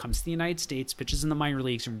 comes to the United States, pitches in the minor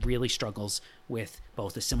leagues, and really struggles with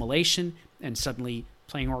both assimilation and suddenly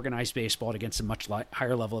playing organized baseball against a much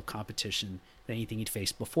higher level of competition than anything he'd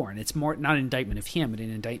faced before. And it's more not an indictment of him, but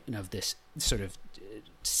an indictment of this sort of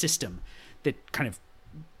system that kind of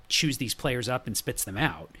chews these players up and spits them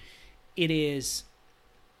out. It is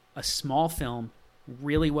a small film,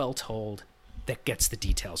 really well told, that gets the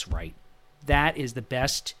details right. That is the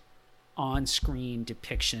best on-screen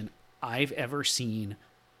depiction I've ever seen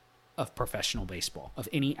of professional baseball, of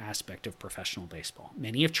any aspect of professional baseball.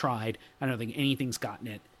 Many have tried. I don't think anything's gotten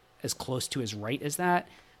it as close to as right as that.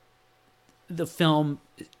 The film,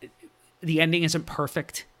 the ending isn't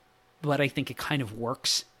perfect, but I think it kind of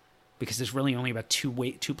works because there's really only about two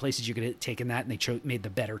places you could have taken that, and they made the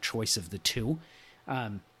better choice of the two.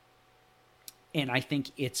 And I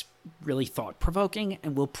think it's really thought-provoking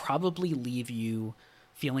and will probably leave you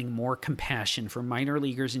feeling more compassion for minor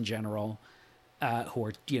leaguers in general, who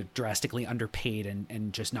are drastically underpaid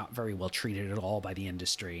and just not very well treated at all by the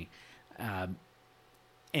industry.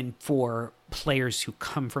 And for players who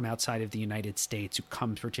come from outside of the United States, who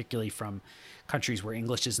come particularly from countries where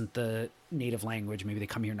English isn't the native language, maybe they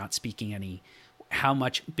come here not speaking any, how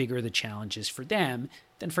much bigger the challenge is for them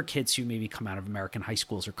than for kids who maybe come out of American high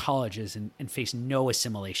schools or colleges and face no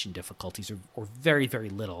assimilation difficulties or very, very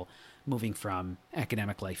little moving from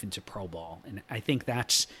academic life into pro ball. And I think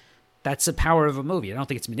that's the power of a movie. I don't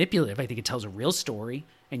think it's manipulative. I think it tells a real story,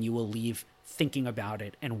 and you will leave thinking about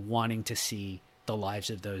it and wanting to see the lives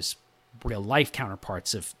of those real life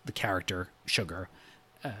counterparts of the character Sugar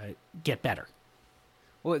get better.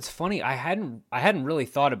 Well, it's funny. I hadn't really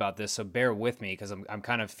thought about this, so bear with me because I'm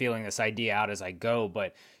kind of feeling this idea out as I go.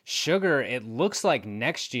 But Sugar, it looks like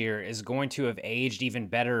next year is going to have aged even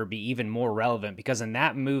better or be even more relevant, because in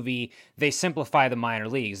that movie they simplify the minor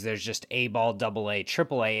leagues. There's just A ball, double A,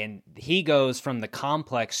 triple A, and he goes from the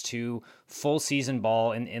complex to full season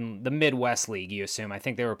ball in the Midwest League. You assume. I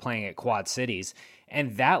think they were playing at Quad Cities.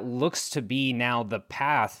 And that looks to be now the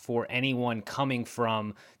path for anyone coming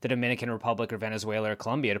from the Dominican Republic or Venezuela or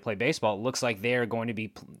Colombia to play baseball. It looks like they're going to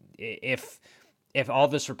be, if if all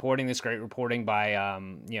this reporting, this great reporting by,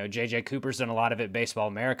 JJ Cooper's done a lot of it, Baseball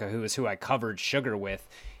America, who I covered Sugar with.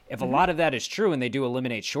 If a lot of that is true and they do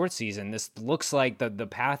eliminate short season, this looks like the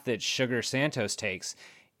path that Sugar Santos takes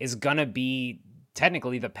is going to be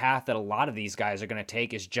technically the path that a lot of these guys are going to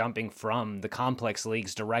take, is jumping from the complex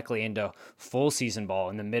leagues directly into full season ball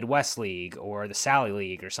in the Midwest League or the Sally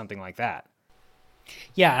League or something like that.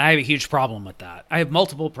 Yeah, I have a huge problem with that. I have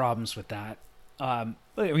multiple problems with that.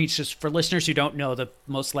 It's just for listeners who don't know, the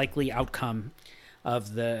most likely outcome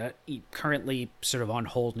of the currently sort of on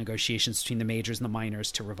hold negotiations between the majors and the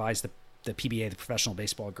minors to revise the PBA, the Professional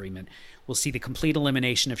Baseball Agreement, will see the complete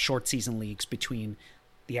elimination of short season leagues between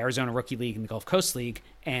the Arizona Rookie League and the Gulf Coast League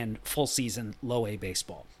and full season low A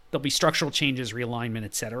baseball. There'll be structural changes, realignment,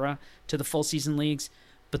 etc. to the full season leagues,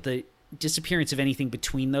 but the disappearance of anything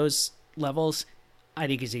between those levels, I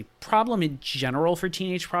think, is a problem in general for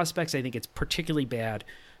teenage prospects. I think it's particularly bad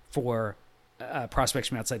for prospects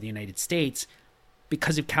from outside the United States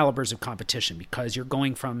because of calibers of competition, because you're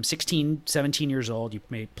going from 16, 17 years old, you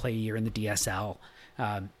may play a year in the DSL,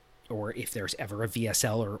 or if there's ever a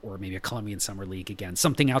VSL or maybe a Colombian Summer League again,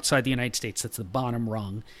 something outside the United States that's the bottom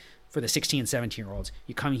rung for the 16 and 17-year-olds.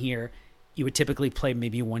 You come here, you would typically play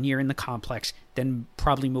maybe 1 year in the complex, then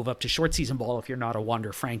probably move up to short season ball if you're not a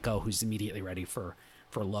Wander Franco who's immediately ready for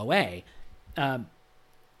low A.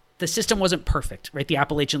 The system wasn't perfect, right? The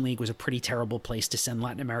Appalachian League was a pretty terrible place to send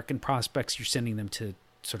Latin American prospects. You're sending them to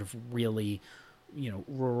sort of really,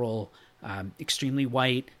 rural, extremely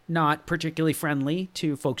white, not particularly friendly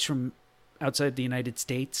to folks from outside the United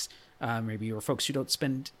States. Maybe or folks who don't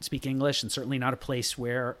speak English, and certainly not a place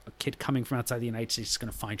where a kid coming from outside the United States is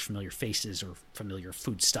going to find familiar faces or familiar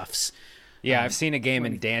foodstuffs. Yeah, I've seen a game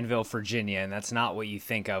in Danville, Virginia, and that's not what you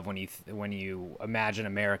think of when you imagine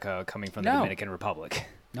America coming from the Dominican Republic.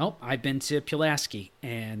 Nope, I've been to Pulaski,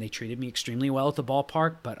 and they treated me extremely well at the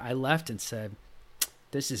ballpark, but I left and said,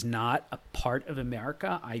 this is not a part of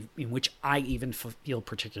America in which I even feel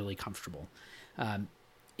particularly comfortable.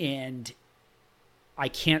 And I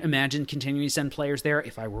can't imagine continuing to send players there.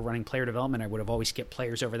 If I were running player development, I would have always skipped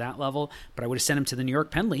players over that level, but I would have sent them to the New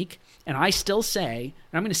York Penn League. And I still say,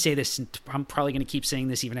 and I'm going to say this, and I'm probably going to keep saying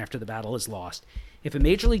this even after the battle is lost, if a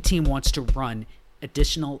major league team wants to run an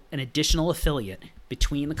additional affiliate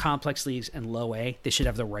between the complex leagues and low A, they should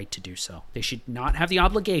have the right to do so. They should not have the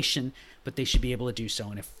obligation, but they should be able to do so.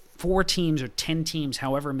 And if 4 teams or 10 teams,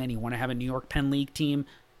 however many, want to have a New York Penn League team,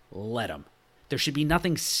 let them. There should be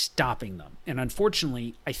nothing stopping them. And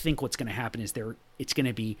unfortunately, I think what's going to happen is it's going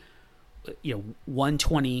to be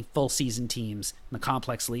 120 full season teams in the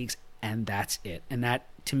complex leagues, and that's it. And that,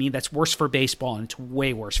 to me, that's worse for baseball, and it's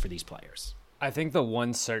way worse for these players. I think the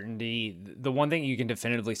one thing you can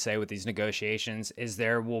definitively say with these negotiations is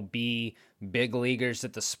there will be big leaguers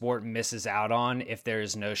that the sport misses out on if there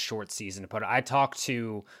is no short season to put. I talked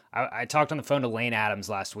on the phone to Lane Adams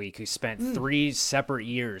last week, who spent 3 separate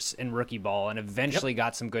years in rookie ball and eventually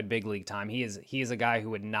got some good big league time. He is a guy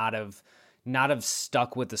who would not have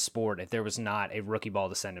stuck with the sport if there was not a rookie ball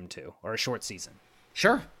to send him to, or a short season.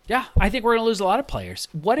 Sure. Yeah. I think we're going to lose a lot of players.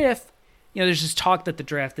 What if, there's this talk that the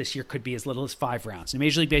draft this year could be as little as 5 rounds. And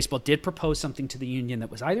Major League Baseball did propose something to the union that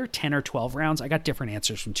was either 10 or 12 rounds. I got different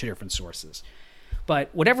answers from 2 different sources. But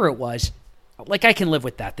whatever it was, I can live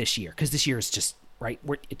with that this year, because this year is just, right,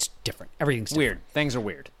 it's different. Everything's different. Weird. Things are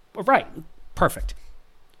weird. Right. Perfect.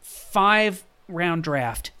 5-round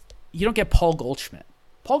draft. You don't get Paul Goldschmidt.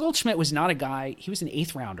 Paul Goldschmidt was not a guy, he was an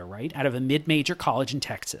 8th rounder, right, out of a mid-major college in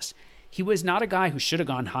Texas. He was not a guy who should have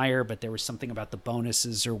gone higher, but there was something about the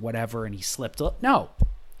bonuses or whatever, and he slipped up. No,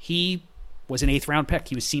 he was an 8th round pick.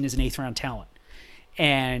 He was seen as an 8th round talent.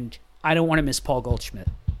 And I don't want to miss Paul Goldschmidt.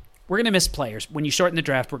 We're going to miss players. When you shorten the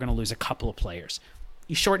draft, we're going to lose a couple of players.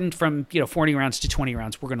 You shorten from 40 rounds to 20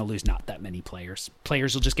 rounds, we're going to lose not that many players.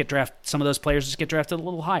 Players will just get drafted. Some of those players just get drafted a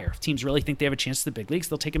little higher. If teams really think they have a chance to the big leagues,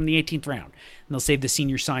 they'll take them in the 18th round, and they'll save the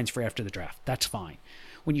senior signs for after the draft. That's fine.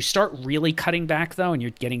 When you start really cutting back, though, and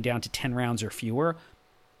you're getting down to 10 rounds or fewer,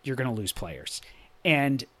 you're going to lose players.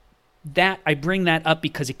 And that I bring that up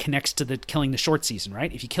because it connects to the killing the short season,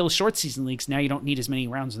 right? If you kill short season leagues, now you don't need as many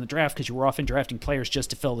rounds in the draft because you were often drafting players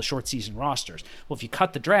just to fill the short season rosters. Well, if you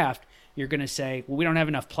cut the draft, you're going to say, well, we don't have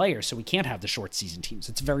enough players, so we can't have the short season teams.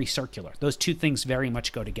 It's very circular. Those two things very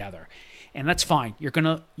much go together. And that's fine. You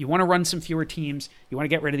want to run some fewer teams. You want to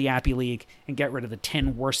get rid of the Appy League and get rid of the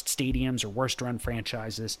 10 worst stadiums or worst run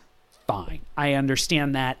franchises. Fine. I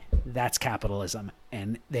understand that. That's capitalism,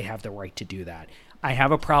 and they have the right to do that. I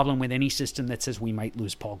have a problem with any system that says we might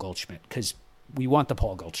lose Paul Goldschmidt, because we want the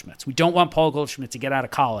Paul Goldschmidts. We don't want Paul Goldschmidt to get out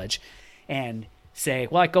of college and say,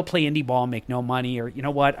 well, I go play indie ball and make no money, or you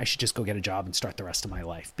know what, I should just go get a job and start the rest of my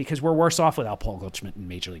life, because we're worse off without Paul Goldschmidt in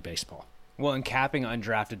Major League Baseball. Well, and capping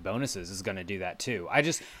undrafted bonuses is going to do that too.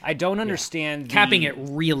 I don't understand capping it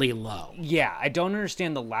really low. Yeah, I don't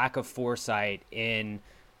understand the lack of foresight in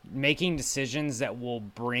making decisions that will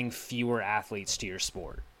bring fewer athletes to your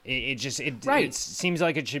sport. It seems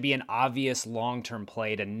like it should be an obvious long-term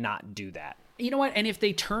play to not do that. You know what? And if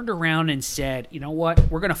they turned around and said, you know what,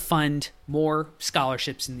 we're going to fund more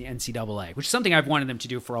scholarships in the NCAA, which is something I've wanted them to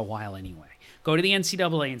do for a while anyway. Go to the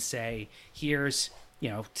NCAA and say, here's,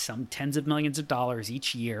 some tens of millions of dollars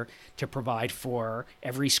each year to provide for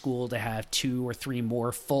every school to have 2 or 3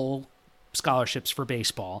 more full scholarships for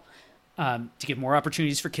baseball, to give more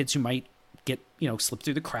opportunities for kids who might get, slip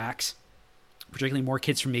through the cracks, particularly more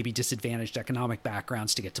kids from maybe disadvantaged economic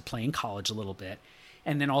backgrounds to get to play in college a little bit.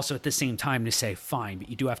 And then also at the same time to say, fine, but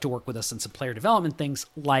you do have to work with us on some player development things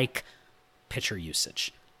like pitcher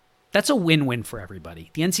usage. That's a win-win for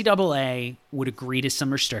everybody. The NCAA would agree to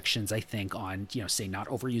some restrictions, I think, on, say not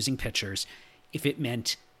overusing pitchers if it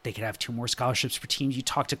meant they could have 2 more scholarships per team. You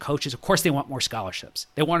talk to coaches, of course they want more scholarships.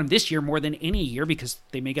 They want them this year more than any year because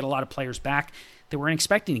they may get a lot of players back they weren't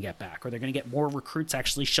expecting to get back, or they're going to get more recruits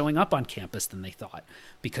actually showing up on campus than they thought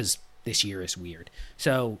because this year is weird.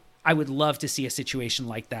 So I would love to see a situation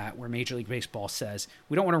like that where Major League Baseball says,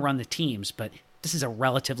 we don't want to run the teams, but this is a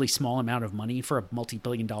relatively small amount of money for a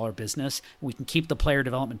multi-billion-dollar business. We can keep the player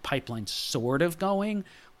development pipeline sort of going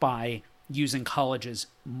by using colleges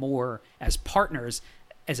more as partners,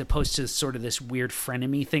 as opposed to sort of this weird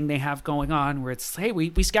frenemy thing they have going on where it's, hey,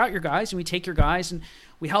 we scout your guys and we take your guys and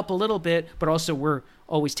we help a little bit, but also we're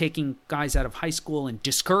always taking guys out of high school and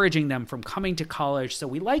discouraging them from coming to college. So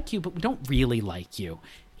we like you, but we don't really like you.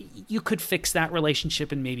 You could fix that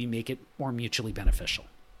relationship and maybe make it more mutually beneficial.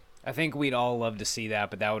 I think we'd all love to see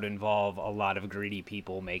that, but that would involve a lot of greedy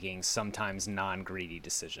people making sometimes non-greedy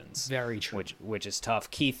decisions. Very true. Which is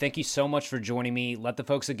tough. Keith, thank you so much for joining me. Let the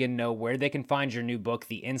folks again know where they can find your new book,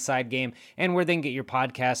 The Inside Game, and where they can get your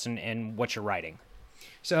podcast and what you're writing.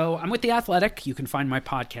 So I'm with The Athletic. You can find my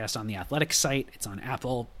podcast on The Athletic site. It's on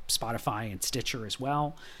Apple, Spotify, and Stitcher as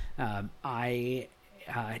well. I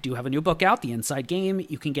do have a new book out, The Inside Game.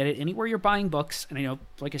 You can get it anywhere you're buying books. And I know,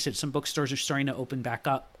 like I said, some bookstores are starting to open back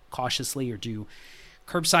up cautiously or do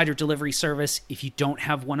curbside or delivery service. If you don't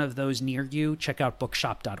have one of those near you, check out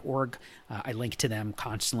bookshop.org. I link to them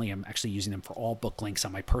constantly. I'm actually using them for all book links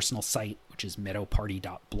on my personal site, which is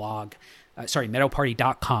meadowparty.com/blog,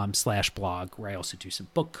 where I also do some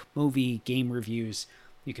book, movie, game reviews.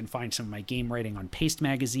 You can find some of my game writing on Paste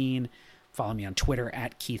Magazine. Follow me on Twitter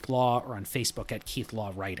at Keith Law or on Facebook at Keith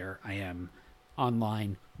Law Writer. I am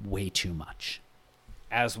online way too much.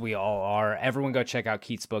 As we all are. Everyone go check out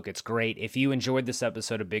Keith's book. It's great. If you enjoyed this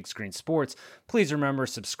episode of Big Screen Sports, please remember,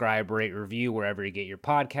 subscribe, rate, review wherever you get your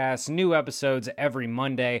podcasts. New episodes every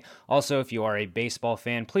Monday. Also, if you are a baseball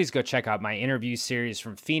fan, please go check out my interview series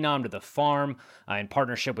From Phenom to the Farm in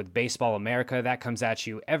partnership with Baseball America. That comes at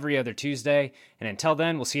you every other Tuesday. And until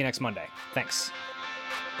then, we'll see you next Monday. Thanks.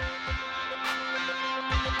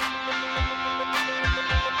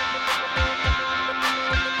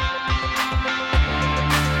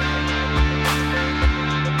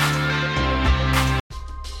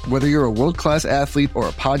 Whether you're a world-class athlete or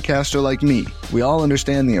a podcaster like me, we all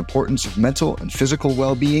understand the importance of mental and physical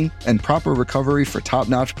well-being and proper recovery for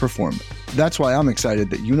top-notch performance. That's why I'm excited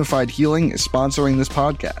that Unified Healing is sponsoring this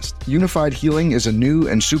podcast. Unified Healing is a new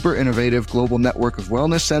and super innovative global network of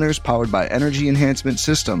wellness centers powered by Energy Enhancement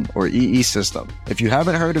System, or EE System. If you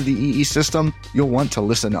haven't heard of the EE System, you'll want to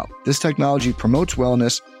listen up. This technology promotes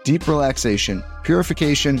wellness, deep relaxation,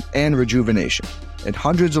 purification, and rejuvenation. In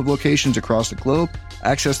hundreds of locations across the globe,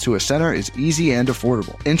 access to a center is easy and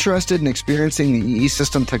affordable. Interested in experiencing the EE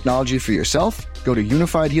System technology for yourself? Go to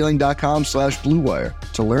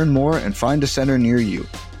unifiedhealing.com/bluewire to learn more and find a center near you.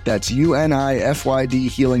 That's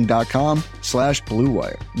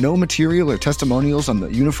unifydhealing.com/bluewire. No material or testimonials on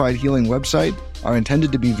the Unified Healing website are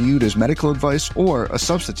intended to be viewed as medical advice or a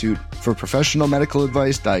substitute for professional medical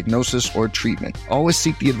advice, diagnosis, or treatment. Always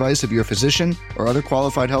seek the advice of your physician or other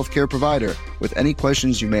qualified healthcare provider with any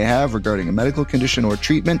questions you may have regarding a medical condition or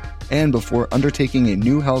treatment and before undertaking a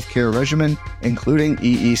new healthcare regimen, including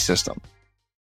EE System.